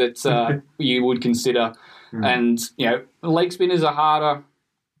guy that you would consider. And, leg spinners are harder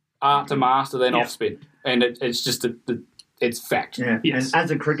art to master than off spin. And it's just it's fact. Yeah. Yes. And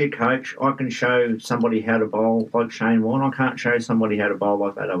as a cricket coach, I can show somebody how to bowl like Shane Warne. I can't show somebody how to bowl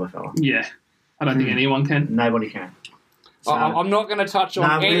like that other fella. Yeah. I don't think anyone can. Nobody can. So, I'm not going to touch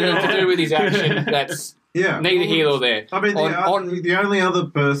on anything to do with his action. That's neither here nor there. I mean, the only other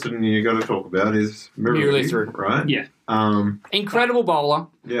person you got to talk about is Murali, right? Yeah. Incredible bowler,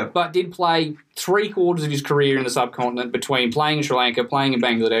 Yeah. but did play 3/4 of his career in the subcontinent between playing in Sri Lanka, playing in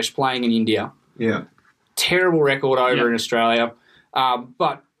Bangladesh, playing in India. Yeah. Terrible record over in Australia,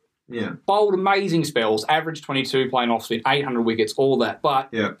 but bowled amazing spells, averaged 22 playing off spin, 800 wickets, all that. But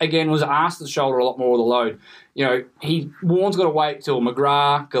again, was asked to shoulder a lot more of the load. Warne's got to wait till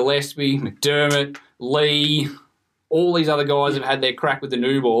McGrath, Gillespie, McDermott, Lee, all these other guys have had their crack with the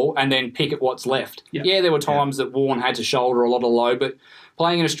new ball and then pick at what's left. Yeah, there were times that Warne had to shoulder a lot of load, but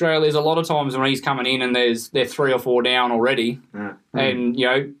playing in Australia, there's a lot of times when he's coming in and they're 3 or 4 down already. And,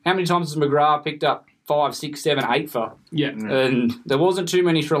 how many times has McGrath picked up 5, 6, 7, 8 for? Yeah. And there wasn't too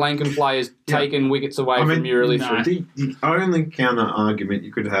many Sri Lankan players taking wickets away from Murali. The only counter argument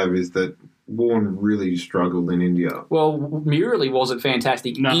you could have is that Warne really struggled in India. Well, Murali wasn't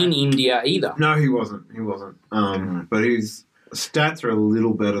fantastic in India either. No, he wasn't. But his stats are a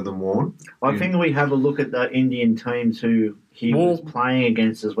little better than Warne. I think we have a look at the Indian teams who he was playing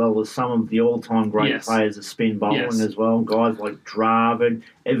against, as well as some of the all-time great players of spin bowling as well. Guys like Dravid,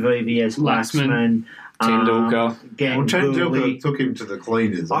 VVS Laxman, Tendulkar. Tendulkar took him to the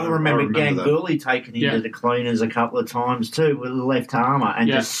cleaners. I remember Ganguly taking him to the cleaners a couple of times too with the left armour and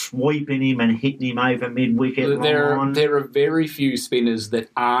just sweeping him and hitting him over mid-wicket. There are very few spinners that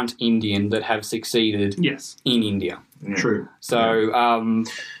aren't Indian that have succeeded in India. Yeah. True. So,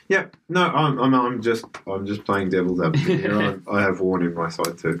 no, I'm just playing devil's advocate here. I have Warne in my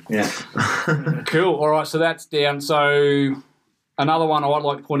side too. Yeah. Cool. All right, so that's down. So another one I'd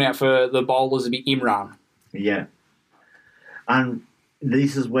like to point out for the bowlers would be Imran. Yeah. And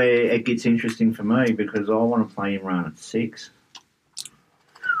this is where it gets interesting for me because I want to play Imran at 6.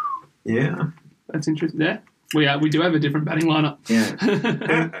 Yeah. That's interesting. Yeah. We do have a different batting lineup. Yeah.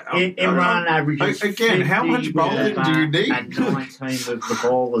 Imran averages again. How much bowling do you need? And 19 of the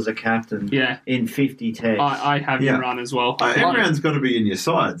ball as a captain. In 50 tests. I have Imran as well. Imran's got to be in your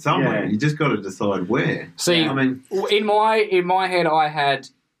side somewhere. You just got to decide where. See, I mean, in my head, I had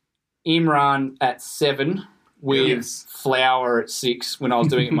Imran at 7 with Flower at 6 when I was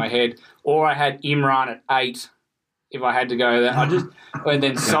doing it in my head, or I had Imran at 8. If I had to go there, and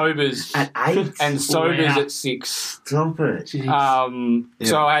then Sobers at 8 and Sobers at 6. Stop it.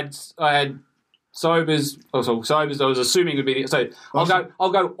 So I had Sobers. Also, Sobers. I was assuming would be so.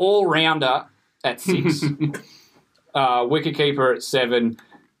 I'll go all rounder at 6. Wicketkeeper at 7.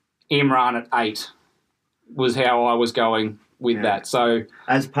 Imran at 8 was how I was going with that. So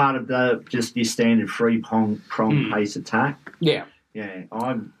as part of just your standard free prong pace attack. Yeah.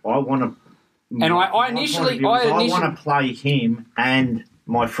 I want to. And I initially want to play him and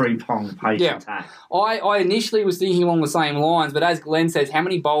my free prong pace attack. I initially was thinking along the same lines, but as Glenn says,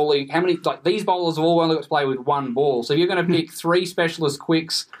 these bowlers have all only got to play with one ball. So if you're going to pick 3 specialist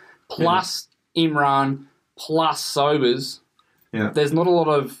quicks plus Imran plus Sobers, there's not a lot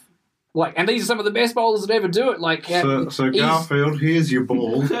of and these are some of the best bowlers that ever do it. So Garfield, here's your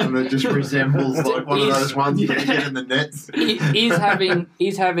ball, and it just resembles like one of those ones you get in the nets.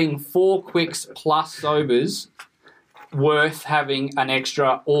 Is having 4 quicks plus Sobers worth having an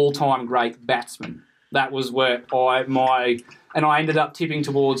extra all-time great batsman? That was where I ended up tipping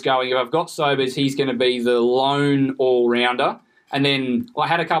towards going. If I've got Sobers, he's going to be the lone all-rounder, and then I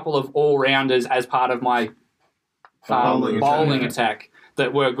had a couple of all-rounders as part of my bowling attack.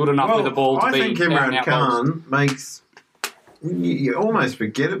 That were good enough with the ball to be. I think Imran Khan makes you almost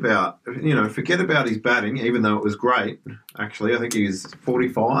forget about his batting, even though it was great. Actually, I think he was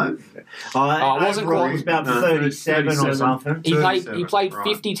 45. I wasn't quite. It was about 37 or something. He played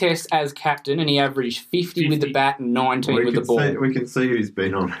 50 tests as captain, and he averaged 50 with the bat and 19 with the ball. We can see who's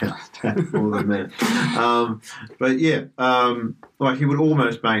been on our stat more than that. But he would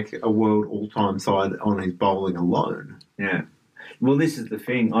almost make a world all-time side on his bowling alone. Yeah. Well, this is the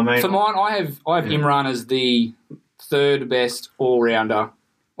thing. I mean, for mine, I have Imran as the third best all-rounder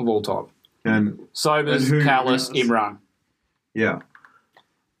of all time. And Sobers, who Callis, else? Imran. yeah.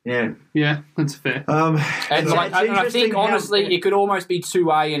 Yeah. Yeah, that's fair. And It's I think, interesting how- honestly, it could almost be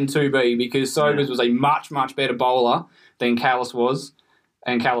 2A and 2B because Sobers was a much, much better bowler than Callis was,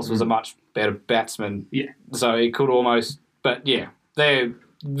 and Callis was a much better batsman. Yeah. So it could almost... But, yeah, they're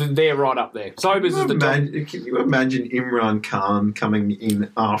right up there. Sobers is the top. Can you imagine Imran Khan coming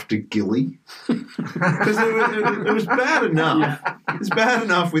in after Gilly? Because it was bad enough. Yeah. It's bad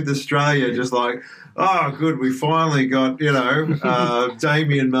enough with Australia, just like, oh, good, we finally got,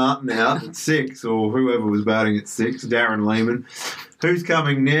 Damien Martin out at 6, or whoever was batting at 6, Darren Lehman. Who's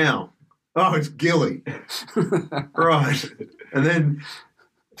coming now? Oh, it's Gilly. Right. And then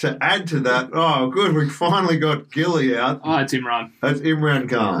to add to that, oh, good, we finally got Gilly out. Oh, it's Imran. That's Imran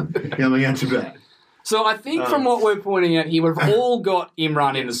Khan coming out to bat. So I think from what we're pointing at here, we've all got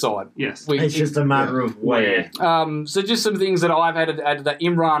Imran in the side. Yes. It's just a matter of where. So just some things that I've had to add to that.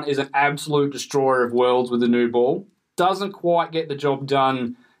 Imran is an absolute destroyer of worlds with the new ball. Doesn't quite get the job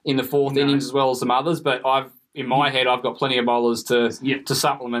done in the fourth innings as well as some others, but in my head, I've got plenty of bowlers to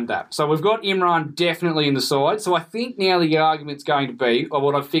supplement that. So we've got Imran definitely in the side. So I think now the argument's going to be, or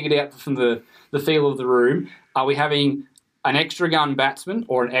what I've figured out from the feel of the room, are we having an extra gun batsman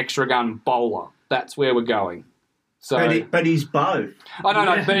or an extra gun bowler? That's where we're going. So, But he's both. I don't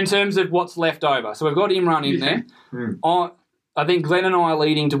know, but in terms of what's left over. So we've got Imran in there. I think Glenn and I are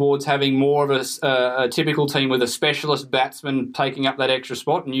leading towards having more of a typical team with a specialist batsman taking up that extra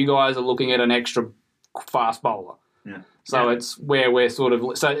spot, and you guys are looking at an extra fast bowler. Yeah. So it's where we're sort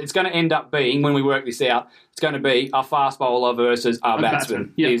of... So it's going to end up being, when we work this out, it's going to be a fast bowler versus a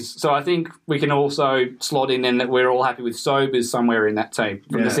batsman. Yeah. So I think we can also slot in then that we're all happy with Sobers somewhere in that team,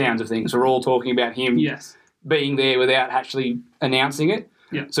 from the sounds of things. We're all talking about him being there without actually announcing it.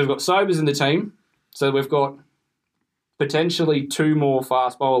 Yeah. So we've got Sobers in the team. So we've got potentially 2 more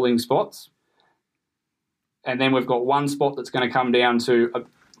fast bowling spots. And then we've got 1 spot that's going to come down to...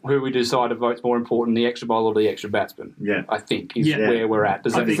 who we decide to vote's more important, the extra bowler or the extra batsman. Yeah. I think is where we're at.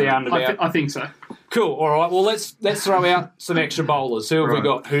 Does that sound about... I think so. Cool. All right. Well, let's throw out some extra bowlers. Who have we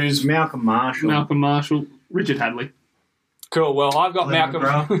got? Who's... Malcolm Marshall. Richard Hadley. Cool. Well, I've got Glenn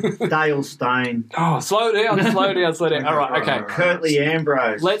Malcolm... Dale Steyn. Oh, slow down. All right, okay. Curtly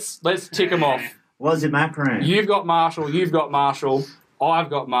Ambrose. Let's tick them off. Was it Macron? You've got Marshall.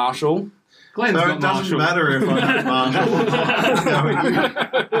 I've got Marshall. Glenn's So got it doesn't Marshall. matter if I have Marshall.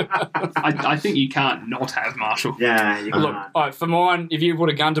 I think you can't not have Marshall. Yeah, you Look, can't. all right, for mine, if you put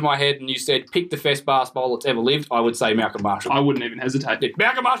a gun to my head and you said, pick the best fast bowler that's ever lived, I would say Malcolm Marshall. I wouldn't even hesitate.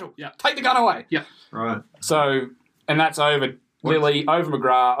 Malcolm Marshall. Yeah. Take the gun away. Yeah. Right. So, and that's over Lilly, over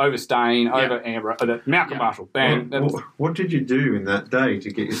McGrath, over Steyn, over Amber, Malcolm Marshall. Bang. What did you do in that day to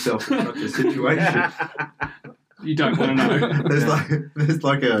get yourself in such a situation? You don't want to know. There's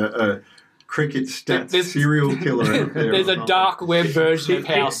like a cricket stats serial killer out there. There's a dark web version of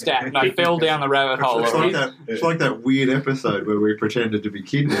House Stat, and I fell down the rabbit hole. It's like that weird episode where we pretended to be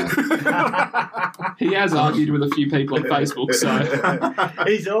kidnapped. He has argued with a few people on Facebook, so...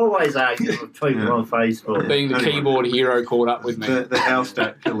 He's always arguing with people on Facebook. Being the keyboard hero caught up with me. The house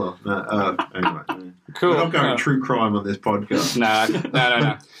stat killer. Anyway. Cool. We're not going true crime on this podcast.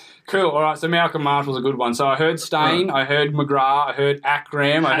 No. Cool. All right. So Malcolm Marshall's a good one. So I heard Steyn, I heard McGrath, I heard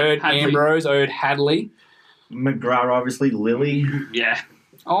Akram, I heard Hadley. Ambrose, I heard Hadley. McGrath, obviously. Lilly. Yeah.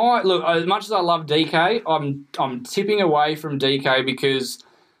 Oh, look. As much as I love DK, I'm tipping away from DK because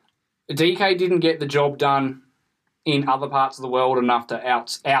DK didn't get the job done in other parts of the world enough to out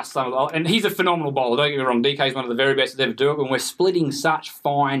some of the... And he's a phenomenal bowler, don't get me wrong. DK's one of the very best to ever do it, and we're splitting such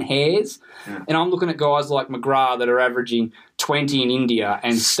fine hairs. Yeah. And I'm looking at guys like McGrath that are averaging 20 in India,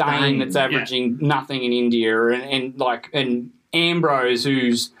 and Steyn that's averaging nothing in India, and Ambrose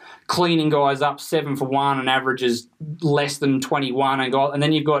who's cleaning guys up 7 for 1 and averages less than 21, and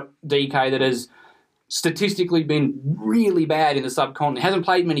then you've got DK that has statistically been really bad in the subcontinent. Hasn't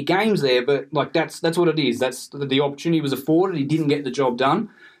played many games there, but like that's what it is. That's the opportunity was afforded. He didn't get the job done,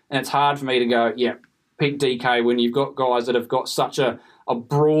 and it's hard for me to go, pick DK when you've got guys that have got such a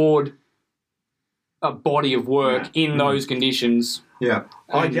broad body of work in those conditions. Yeah.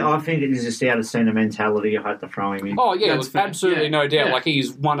 I think it is just out of sentimentality. I had to throw him in. Oh, yeah, That's absolutely no doubt. Yeah. Like,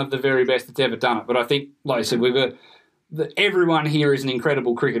 he's one of the very best that's ever done it. But I think, like I said, we've got... everyone here is an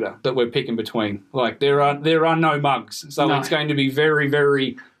incredible cricketer that we're picking between. Like, there are no mugs. So it's going to be very,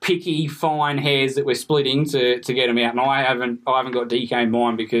 very picky, fine hairs that we're splitting to get them out. And I haven't got DK in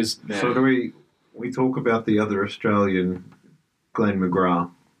mind because... Yeah. So do we talk about the other Australian, Glenn McGrath?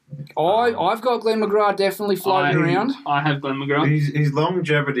 I've got Glenn McGrath definitely floating around. I have Glenn McGrath. His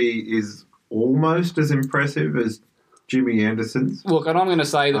longevity is almost as impressive as Jimmy Anderson's. Look, and I'm going to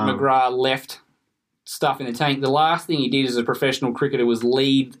say that McGrath left stuff in the tank. The last thing he did as a professional cricketer was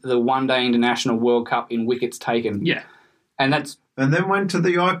lead the one-day international World Cup in wickets taken. Yeah. And then went to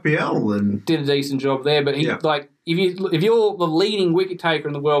the IPL and did a decent job there. But if you're the leading wicket taker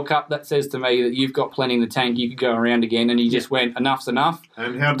in the World Cup, that says to me that you've got plenty in the tank. You could go around again, and he just went, enough's enough.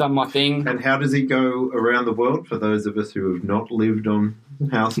 I've done my thing. And how does he go around the world for those of us who have not lived on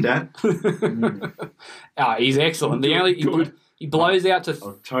house stat? He's excellent. He blows out to...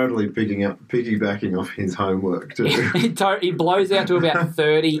 I'm totally piggybacking off his homework too. He blows out to about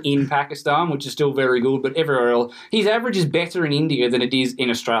 30 in Pakistan, which is still very good, but everywhere else... His average is better in India than it is in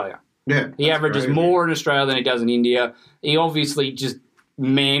Australia. Yeah. He averages more in Australia than he does in India. He obviously just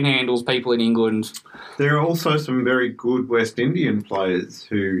manhandles people in England. There are also some very good West Indian players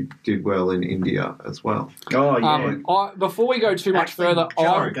who did well in India as well. Oh, yeah. Before we go too much further...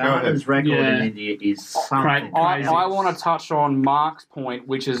 Gardner's record in India is something. I want to touch on Mark's point,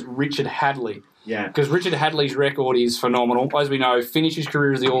 which is Richard Hadley. Yeah. Because Richard Hadley's record is phenomenal. As we know, finished his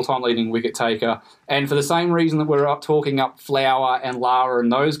career as the all-time leading wicket taker. And for the same reason that we're talking up Flower and Lara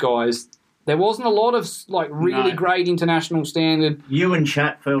and those guys, there wasn't a lot of really great international standard. You and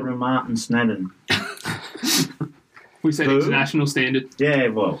Chatfield and Martin Snedden. We said international standard. Yeah,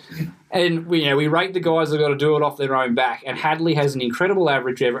 well. And we rate the guys that got to do it off their own back. And Hadley has an incredible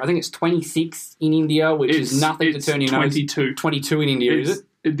average. I think it's 26 in India, which is nothing to turn your nose. 22 in India, is it?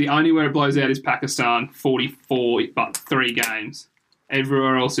 The only where it blows out is Pakistan, 44, but 3 games.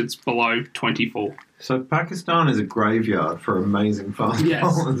 Everywhere else, it's below 24. So Pakistan is a graveyard for amazing fast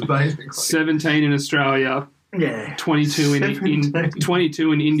bowlers, basically. 17 in Australia. Yeah. 22 in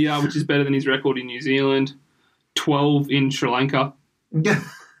India, which is better than his record in New Zealand. 12 in Sri Lanka. Yeah.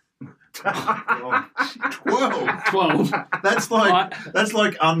 12. That's like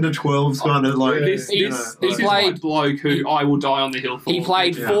under 12s kind of like. This is my bloke who I will die on the hill for. He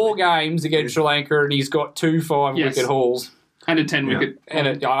played 4 games against Sri Lanka, and he's got 2 5-wicket hauls and a 10-wicket.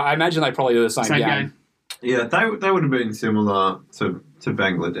 And I imagine they probably do the same game. Yeah, they would have been similar to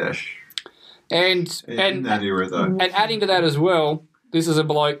Bangladesh. And in that era, though. And adding to that as well, this is a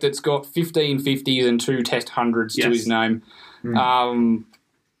bloke that's got 15 50s and 2 Test hundreds to his name.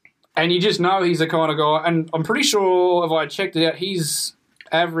 And you just know he's the kind of guy, and I'm pretty sure if I checked it out, his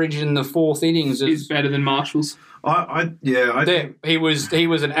average in the 4th innings is better than Marshall's. I think he was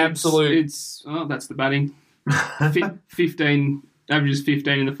an absolute. That's the batting. 15 averages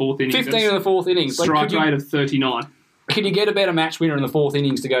 15 in the 4th innings. 15 in the 4th innings. Strike rate of 39. Can you get a better match winner in the 4th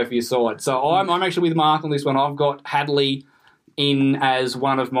innings to go for your side? So I'm actually with Mark on this one. I've got Hadley in as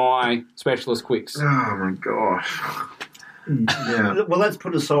one of my specialist quicks. Oh my gosh. Yeah. Well, let's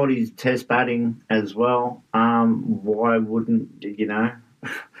put aside his test batting as well. Why wouldn't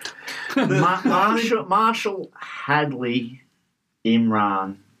Marshall, Hadley,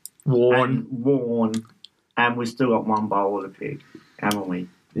 Imran, Warren, and we've still got one bowler to pick, haven't we?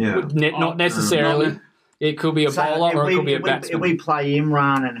 Yeah. Not necessarily. It could be a bowler or it could be a batsman. If we play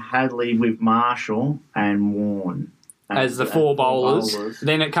Imran and Hadley with Marshall and Warren as the 4 bowlers,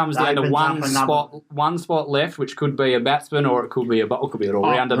 then it comes down to one spot left, which could be a batsman or it could be an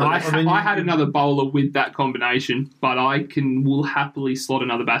all-rounder. I had another bowler with that combination, but will happily slot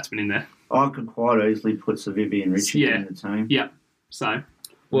another batsman in there. I could quite easily put Sir Vivian Richards in the team. Yeah, so...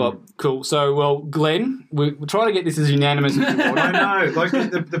 Well, cool. So, Glenn, we'll try to get this as unanimous as you want. I know. Like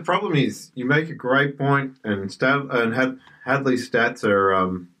the problem is, you make a great point, and Hadley's stats are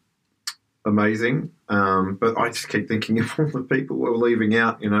amazing. But I just keep thinking of all the people we're leaving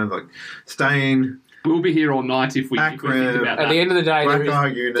out. Like Stain. We'll be here all night if we think about that. At the end of the day,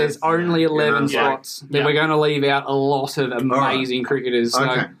 there's only 11 spots. Then we're going to leave out a lot of amazing cricketers. So.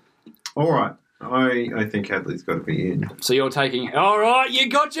 Okay. All right. I think Hadley's got to be in. So you're taking... All right, you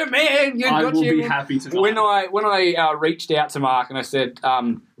got your man. I will be happy to. When I reached out to Mark and I said,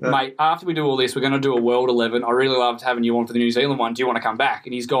 mate, after we do all this, we're going to do a World 11. I really loved having you on for the New Zealand one. Do you want to come back?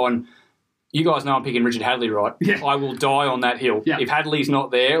 And he's gone... You guys know I'm picking Richard Hadley, right? Yeah. I will die on that hill. Yeah. If Hadley's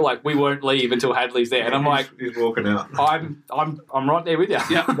not there, we won't leave until Hadley's there. And I'm like, he's walking out. I'm right there with you.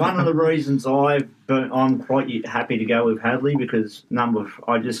 Yeah. One of the reasons I'm quite happy to go with Hadley because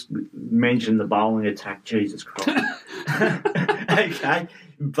I just mentioned the bowling attack. Jesus Christ. Okay,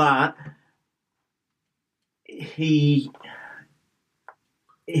 but he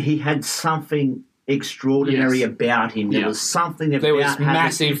had something extraordinary about him. There was something about there was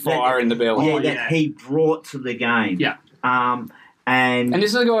massive fire in the belly. That he brought to the game. Yeah. And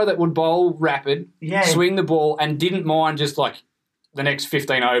this is a guy that would bowl rapid, swing the ball, and didn't mind just the next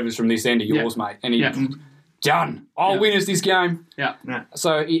 15 overs from this end of yours, mate. And he done. I'll win us this game. Yeah.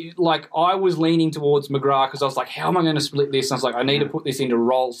 So, I was leaning towards McGrath because I was like, how am I going to split this? And I was like, I need to put this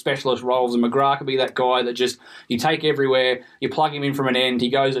into specialist roles, and McGrath could be that guy that just, you take everywhere, you plug him in from an end, he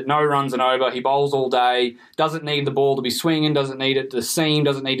goes at no runs and over, he bowls all day, doesn't need the ball to be swinging, doesn't need it to seam,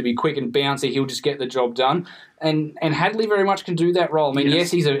 doesn't need to be quick and bouncy, he'll just get the job done. And Hadley very much can do that role. I mean,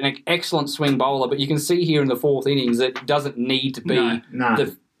 yes he's an excellent swing bowler, but you can see here in the fourth innings that it doesn't need to be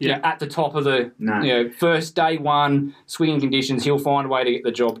at the top of the first day one, swinging conditions, he'll find a way to get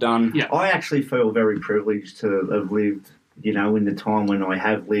the job done. Yeah. I actually feel very privileged to have lived, in the time when I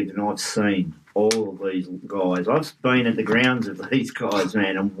have lived, and I've seen all of these guys. I've been at the grounds of these guys,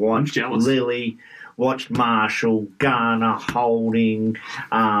 man, and watched Lilly, watched Marshall, Garner, Holding,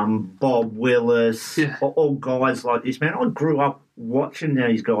 Bob Willis, all guys like this, man. I grew up watching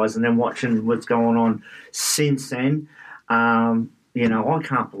these guys and then watching what's going on since then. I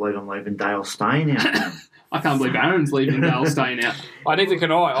can't believe I'm leaving Dale Steyn out now. I can't believe Aaron's leaving Dale Steyn out. Neither can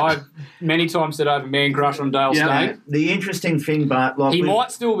I. I've many times said I have a man crush on Dale Steyn. The interesting thing, but he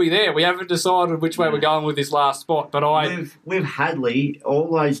might still be there. We haven't decided which way we're going with this last spot. But with Hadley, all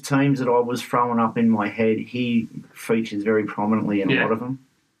those teams that I was throwing up in my head, he features very prominently in a lot of them.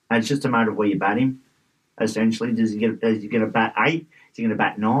 And it's just a matter of where you bat him. Essentially, is he going to bat 8? Is he going to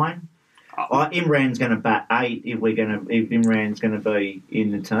bat 9? Imran's going to bat 8 if Imran's going to be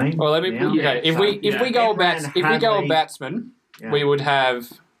in the team. Well, if we go a batsman, we would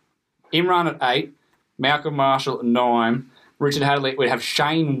have Imran at 8, Malcolm Marshall at 9, Richard Hadley. We'd have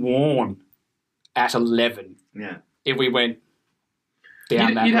Shane Warne at 11. Yeah. If we went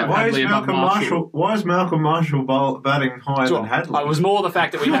down that road. Why is Malcolm Marshall batting higher than Hadley? It was more the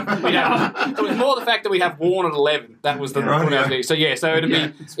fact that we have Warne at 11. That was the point. So it'd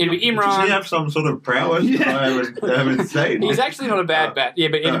be Imran. Does he have some sort of prowess that I haven't seen? He's actually not a bad bat. Yeah,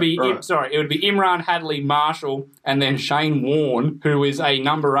 but it would be Imran, Hadley, Marshall, and then Shane Warne, who is a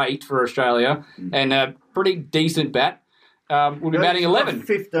number 8 for Australia and a pretty decent bat. Would be batting 11.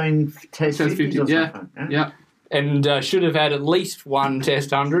 15 test 50s or something. Yeah. And should have had at least one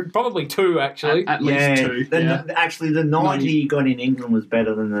Test 100, probably 2 actually. At least 2. Actually, the 90 he got in England was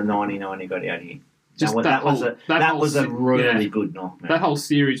better than the 99 he got out here. That was a really good knock, man. That whole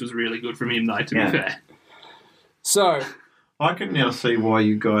series was really good from him, though, to be fair. So, I can now see why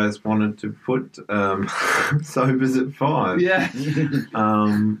you guys wanted to put Sobers at 5. Yeah.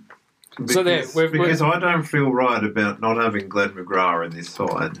 Because I don't feel right about not having Glenn McGrath in this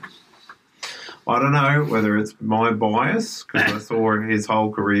side. I don't know whether it's my bias because I saw his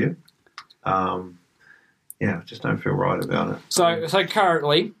whole career. I just don't feel right about it. So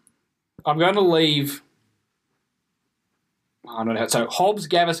currently, I'm going to leave. I don't know. So Hobbs,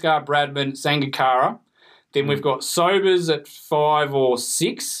 Gavaskar, Bradman, Sangakkara. Then we've got Sobers at 5 or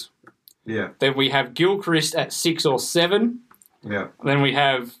 6. Yeah. Then we have Gilchrist at 6 or 7. Yeah. Then we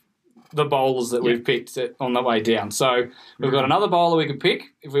have the bowlers that we've picked on the way down. So we've got another bowler we could pick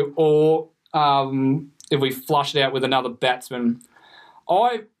if we flush it out with another batsman.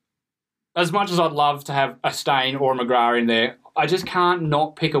 As much as I'd love to have a Steyn or a McGrath in there, I just can't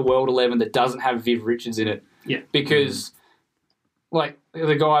not pick a World 11 that doesn't have Viv Richards in it. Yeah. Because,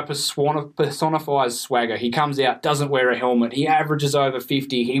 the guy personifies swagger. He comes out, doesn't wear a helmet. He averages over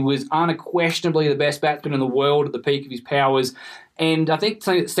 50. He was unquestionably the best batsman in the world at the peak of his powers. And I think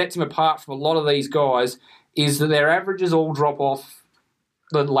something that sets him apart from a lot of these guys is that their averages all drop off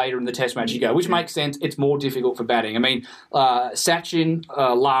the later in the Test match you go, which makes sense. It's more difficult for batting. I mean, Sachin,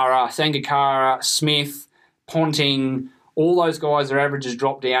 Lara, Sangakkara, Smith, Ponting, all those guys, their averages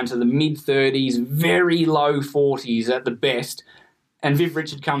drop down to the mid-30s, very low 40s at the best. And Viv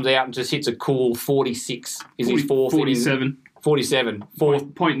Richard comes out and just hits a cool 46. Is his fourth 47. Inning. 47.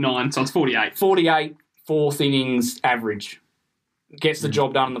 0.9, so it's 48. 48, fourth innings average. Gets the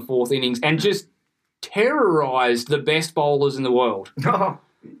job done in the fourth innings and just terrorised the best bowlers in the world.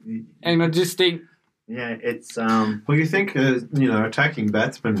 And I just think... Yeah, it's... Well, you think, attacking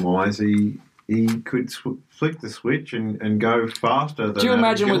batsman-wise, he could flick the switch and go faster than Do you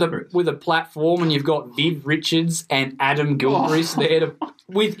imagine Gilchrist. with a platform and you've got Viv Richards and Adam Gilchrist there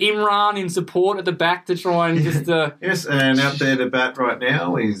with Imran in support at the back to try and just... Yes, and out there to bat right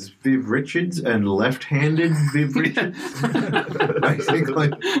now is Viv Richards and left-handed Viv Richards.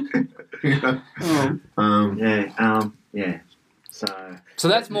 Basically. So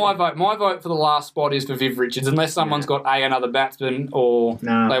that's my vote. My vote for the last spot is for Viv Richards, unless someone's got another batsman or they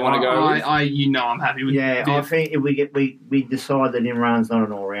want to go with. I'm happy with Viv. I think if we decide that Imran's not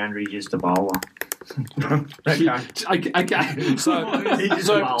an all-rounder, he's just a bowler. Okay. So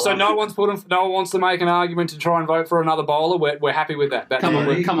no one wants to make an argument to try and vote for another bowler. We're happy with that. Come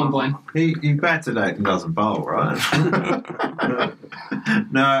on, Glenn. He bats at 8 and doesn't bowl, right?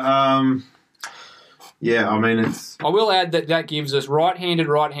 No, yeah, I mean, it's... I will add that gives us right-handed,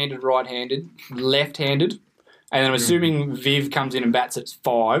 left-handed, and I'm assuming Viv comes in and bats at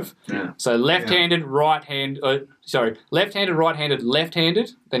 5. Yeah. So left-handed, right-handed,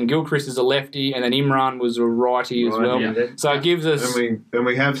 left-handed. Then Gilchrist is a lefty, and then Imran was a righty as well. Yeah. So it gives us... And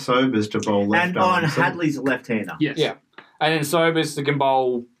we have Sobers to bowl left arm. And Hadley's a left-hander. Yes. Yeah. And then Sobers can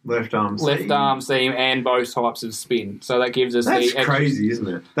bowl left arm seam and both types of spin. So that gives us That's crazy, isn't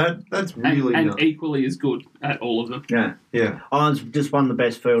it? That's really and nuts. equally as good at all of them. Yeah. Yeah. Owen's just one of the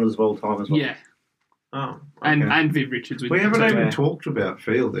best fielders of all time as well. Yeah. Oh, okay. And Viv Richards. We haven't even talked about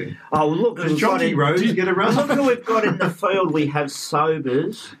fielding. Oh, look. Does Johnny Rose get a run? Look who we've got in the field. We have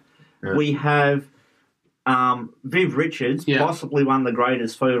Sobers. Yeah. We have Viv Richards, possibly one of the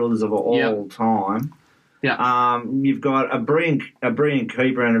greatest fielders of all time. Yeah. You've got a brilliant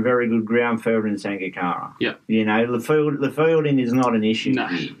keeper and a very good ground fielder in Sangakkara. Yeah. You know, the fielding is not an issue. No.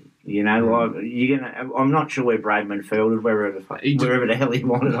 You know, like I'm not sure where Bradman fielded, wherever the hell he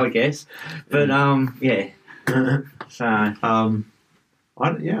wanted, I guess. But yeah. So I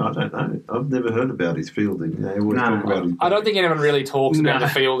don't know. I've never heard about his fielding. They always talk about his... I don't think anyone really talks about the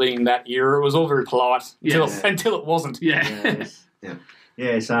fielding in that era. It was all very polite until it wasn't. Yeah.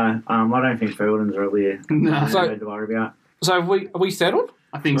 Yeah, so I don't think fielding's really to worry about. So are we settled?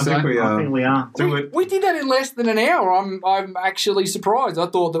 I think so. I think we are. We did that in less than an hour. I'm actually surprised. I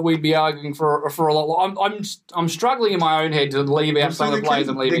thought that we'd be arguing for a lot. I'm struggling in my own head to leave out some of the players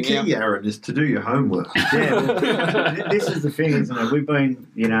I'm leaving out. The key, Aaron, is to do your homework. Yeah, well, this is the thing, isn't it? We've been,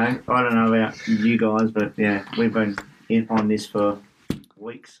 I don't know about you guys, but yeah, we've been on this for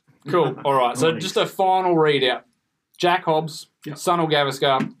weeks. Cool. All right. So just a final readout. Jack Hobbs, Sunil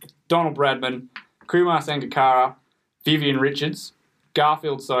Gavaskar, Donald Bradman, Kumar Sangakkara, Vivian Richards,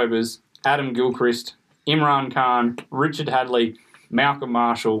 Garfield Sobers, Adam Gilchrist, Imran Khan, Richard Hadley, Malcolm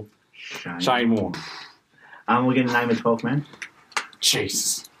Marshall, Shane Warne. We're going to name a 12th man.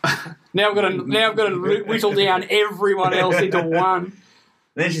 Jesus. Now I've got to whittle down everyone else into one.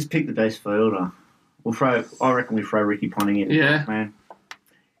 Let's just pick the best fielder. I reckon we throw Ricky Ponting in. Yeah. Man.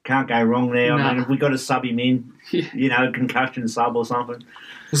 Can't go wrong there. No. I mean, if we got to sub him in, concussion sub or something.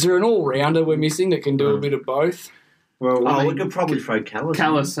 Is there an all-rounder we're missing that can do a bit of both? Well, we could probably throw Callis.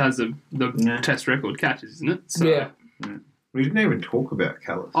 Callis has the test record catches, isn't it? So, yeah. We didn't even talk about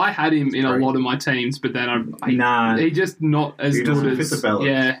Callis. I had him in a lot of my teams, but then he's just not as He good doesn't as... fit the balance.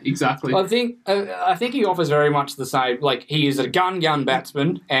 Yeah, exactly. I think he offers very much the same. Like, he is a gun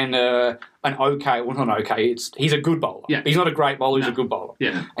batsman and he's a good bowler. Yeah. He's not a great bowler, he's a good bowler.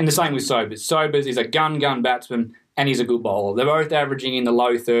 Yeah. And the same with Sobers. Sobers is a gun batsman and he's a good bowler. They're both averaging in the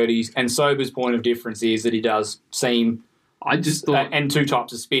low 30s, and Sobers' point of difference is that he does seam and two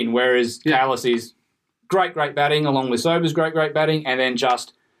types of spin, whereas Callis is great batting along with Sobers' great batting, and then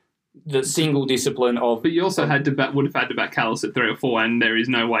just the single discipline of... But you also would have had to bat Callis at 3 or 4, and there is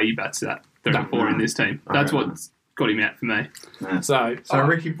no way he bats that 3 or 4 in this team. That's what's got him out for me. So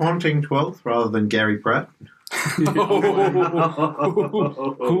Ricky Ponting 12th rather than Gary Pratt? You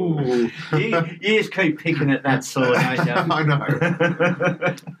just keep picking at that sword, don't you? I know.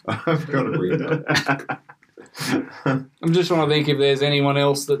 I've got to read that. I'm just trying to think if there's anyone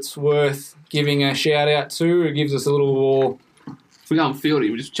else that's worth giving a shout out to or gives us a little more. If we go on field,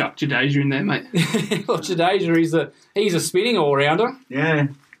 we just chuck Jadeja in there, mate. Well, Jadeja, he's a spinning all rounder. Yeah.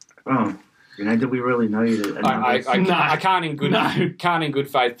 Oh, do we really need it? I can't in good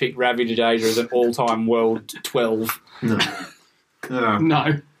faith pick Ravi Jadeja as an all-time world 12. No.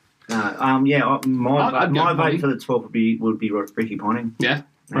 My vote for the 12 would be Ricky Ponting. Yeah.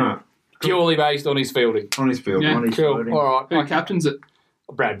 Right. Purely based on his fielding. On his fielding. Yeah. On his Cool. fielding. All right. Who captains it?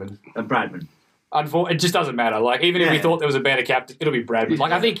 Bradman. Bradman. It just doesn't matter. Like, even if we thought there was a better captain, it'll be Bradman.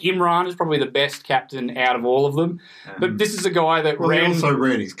 Like, I think Imran is probably the best captain out of all of them. But this is a guy that he also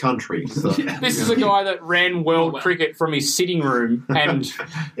ran his country. So. This is a guy that ran world cricket from his sitting room and,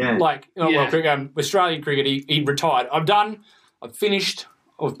 Australian cricket, he retired. I'm done. I've finished.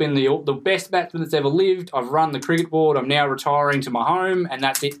 I've been the best batsman that's ever lived. I've run the cricket board. I'm now retiring to my home, and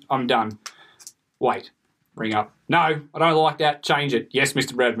that's it. I'm done. Wait. Ring up. No, I don't like that. Change it. Yes,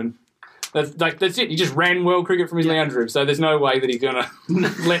 Mr. Bradman. That's it. He just ran world cricket from his lounge room, so there's no way that he's going to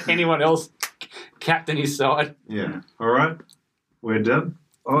let anyone else captain his side. Yeah. All right. We're done.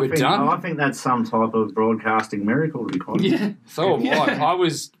 I think that's some type of broadcasting miracle, to be quite honest. Yeah. So I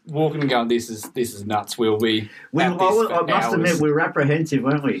was walking and going, this is nuts. We'll be. I must hours. admit, we were apprehensive,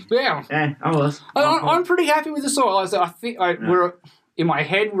 weren't we? Yeah. Yeah, I was. I'm pretty happy with the side. I think we're in my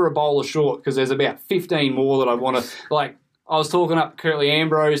head we're a bowler short because there's about 15 more that I want to like. I was talking up Curtly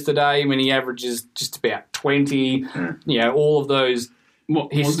Ambrose today when he averages just about 20. Yeah. All of those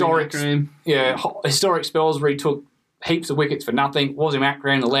historic historic spells where he took heaps of wickets for nothing. Wasim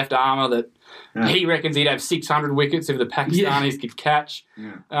Akram, the left armour, that he reckons he'd have 600 wickets if the Pakistanis could catch.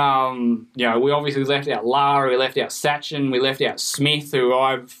 Yeah. We obviously left out Lara, we left out Sachin, we left out Smith, who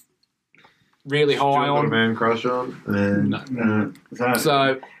I've really high on. Got a man crush on.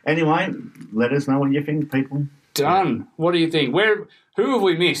 So anyway, let us know what you think, people. Done. What do you think? Who have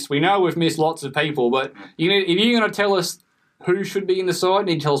we missed? We know we've missed lots of people, but if you're going to tell us who should be in the side, you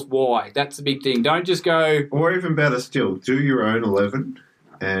need to tell us why. That's the big thing. Don't just go... Or even better still, do your own 11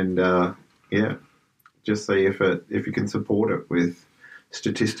 and, just see if you can support it with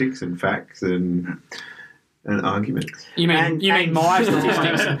statistics and facts and arguments. You mean my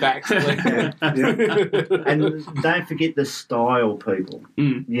statistics and facts? And don't forget the style, people.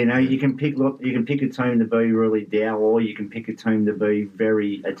 You can pick a team to be really dour, or you can pick a team to be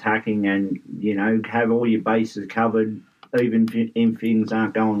very attacking and have all your bases covered, even if things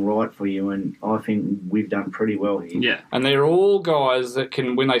aren't going right for you. And I think we've done pretty well here. Yeah, and they're all guys that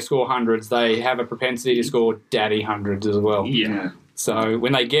can, when they score hundreds, they have a propensity to score daddy hundreds as well. Yeah. So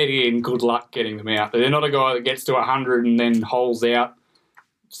when they get in, good luck getting them out. They're not a guy that gets to 100 and then holes out.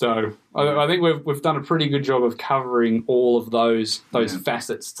 So I think we've done a pretty good job of covering all of those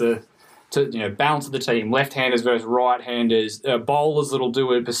facets to balance the team. Left-handers versus right-handers, bowlers that'll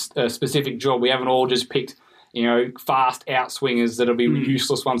do a specific job. We haven't all just picked fast outswingers that'll be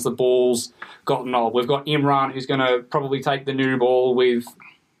useless once the ball's gotten old. We've got Imran, who's going to probably take the new ball with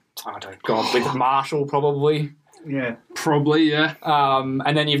Marshall probably. Yeah. Probably, yeah.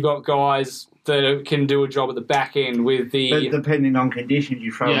 And then you've got guys that can do a job at the back end with the... But depending on conditions,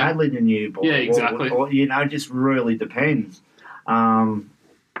 you throw Hadley the new ball. Yeah, exactly. Or just really depends.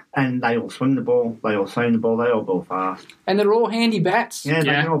 And they all swing the ball, they all seam the ball, they all ball fast. And they're all handy bats. Yeah, they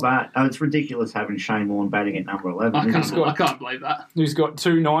can all bat. It's ridiculous having Shane Warne batting at number 11. I can't believe that. Who's got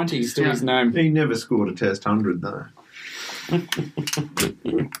 2 90s to his name. He never scored a Test 100, though.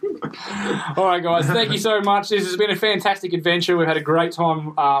 All right, guys, thank you so much. This has been a fantastic adventure. We've had a great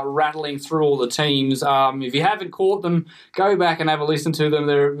time rattling through all the teams. If you haven't caught them, go back and have a listen to them.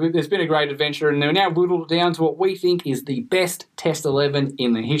 There's been a great adventure, and they're now whittled down to what we think is the best Test 11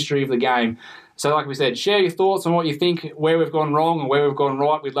 in the history of the game. So like we said, share your thoughts on what you think, where we've gone wrong and where we've gone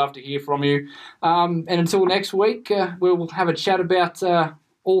right. We'd love to hear from you. And until next week, we'll have a chat about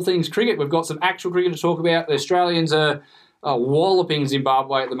all things cricket. We've got some actual cricket to talk about. The Australians are walloping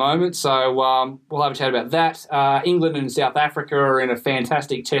Zimbabwe at the moment, so we'll have a chat about that. England and South Africa are in a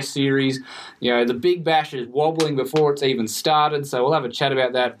fantastic test series. The Big Bash is wobbling before it's even started, so we'll have a chat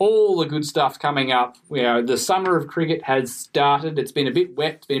about that. All the good stuff coming up. The summer of cricket has started. It's been a bit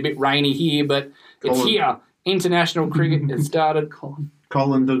wet, it's been a bit rainy here, but it's here. International cricket has started.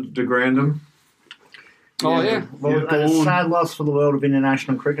 Colin de Grandin. Oh, yeah. Well, a sad loss for the world of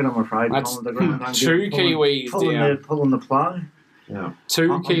international cricket, I'm afraid. That's 2 Kiwis down. Pulling the plug. Yeah.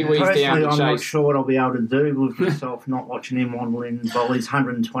 2 Kiwis down to I'm not chase. sure what I'll be able to do with myself not watching him modelling Bolly's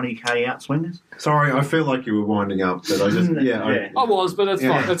 120k outswingers. Sorry, I feel like you were winding up, but I just... I was, but that's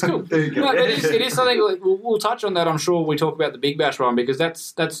fine. That's cool. There you go. No, it is something... We'll touch on that, I'm sure, when we talk about the Big Bash run, because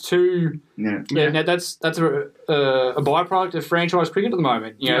that's two... Yeah. That's a byproduct of franchise cricket at the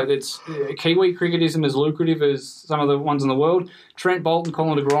moment. It's Kiwi cricket isn't as lucrative as some of the ones in the world. Trent Boult and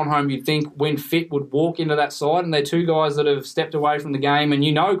Colin de Grandin, you'd think, when fit, would walk into that side, and they're 2 guys that have stepped away from the game, and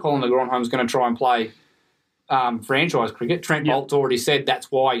Colin de Grandin's going to try and play franchise cricket. Trent Boult's already said that's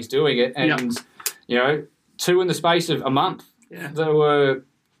why he's doing it, and 2 in the space of a month. Yeah. They were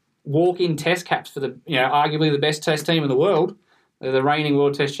walk-in test caps for the arguably the best test team in the world. They're the reigning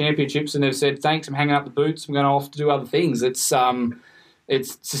World Test Championships, and they've said, thanks, I'm hanging up the boots, I'm going off to do other things. It's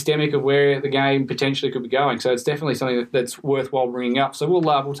systemic of where the game potentially could be going. So it's definitely something that's worthwhile bringing up. So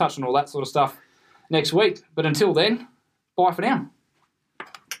we'll touch on all that sort of stuff next week. But until then, bye for now.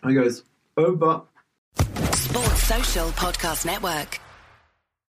 He goes, over. Sports Social Podcast Network.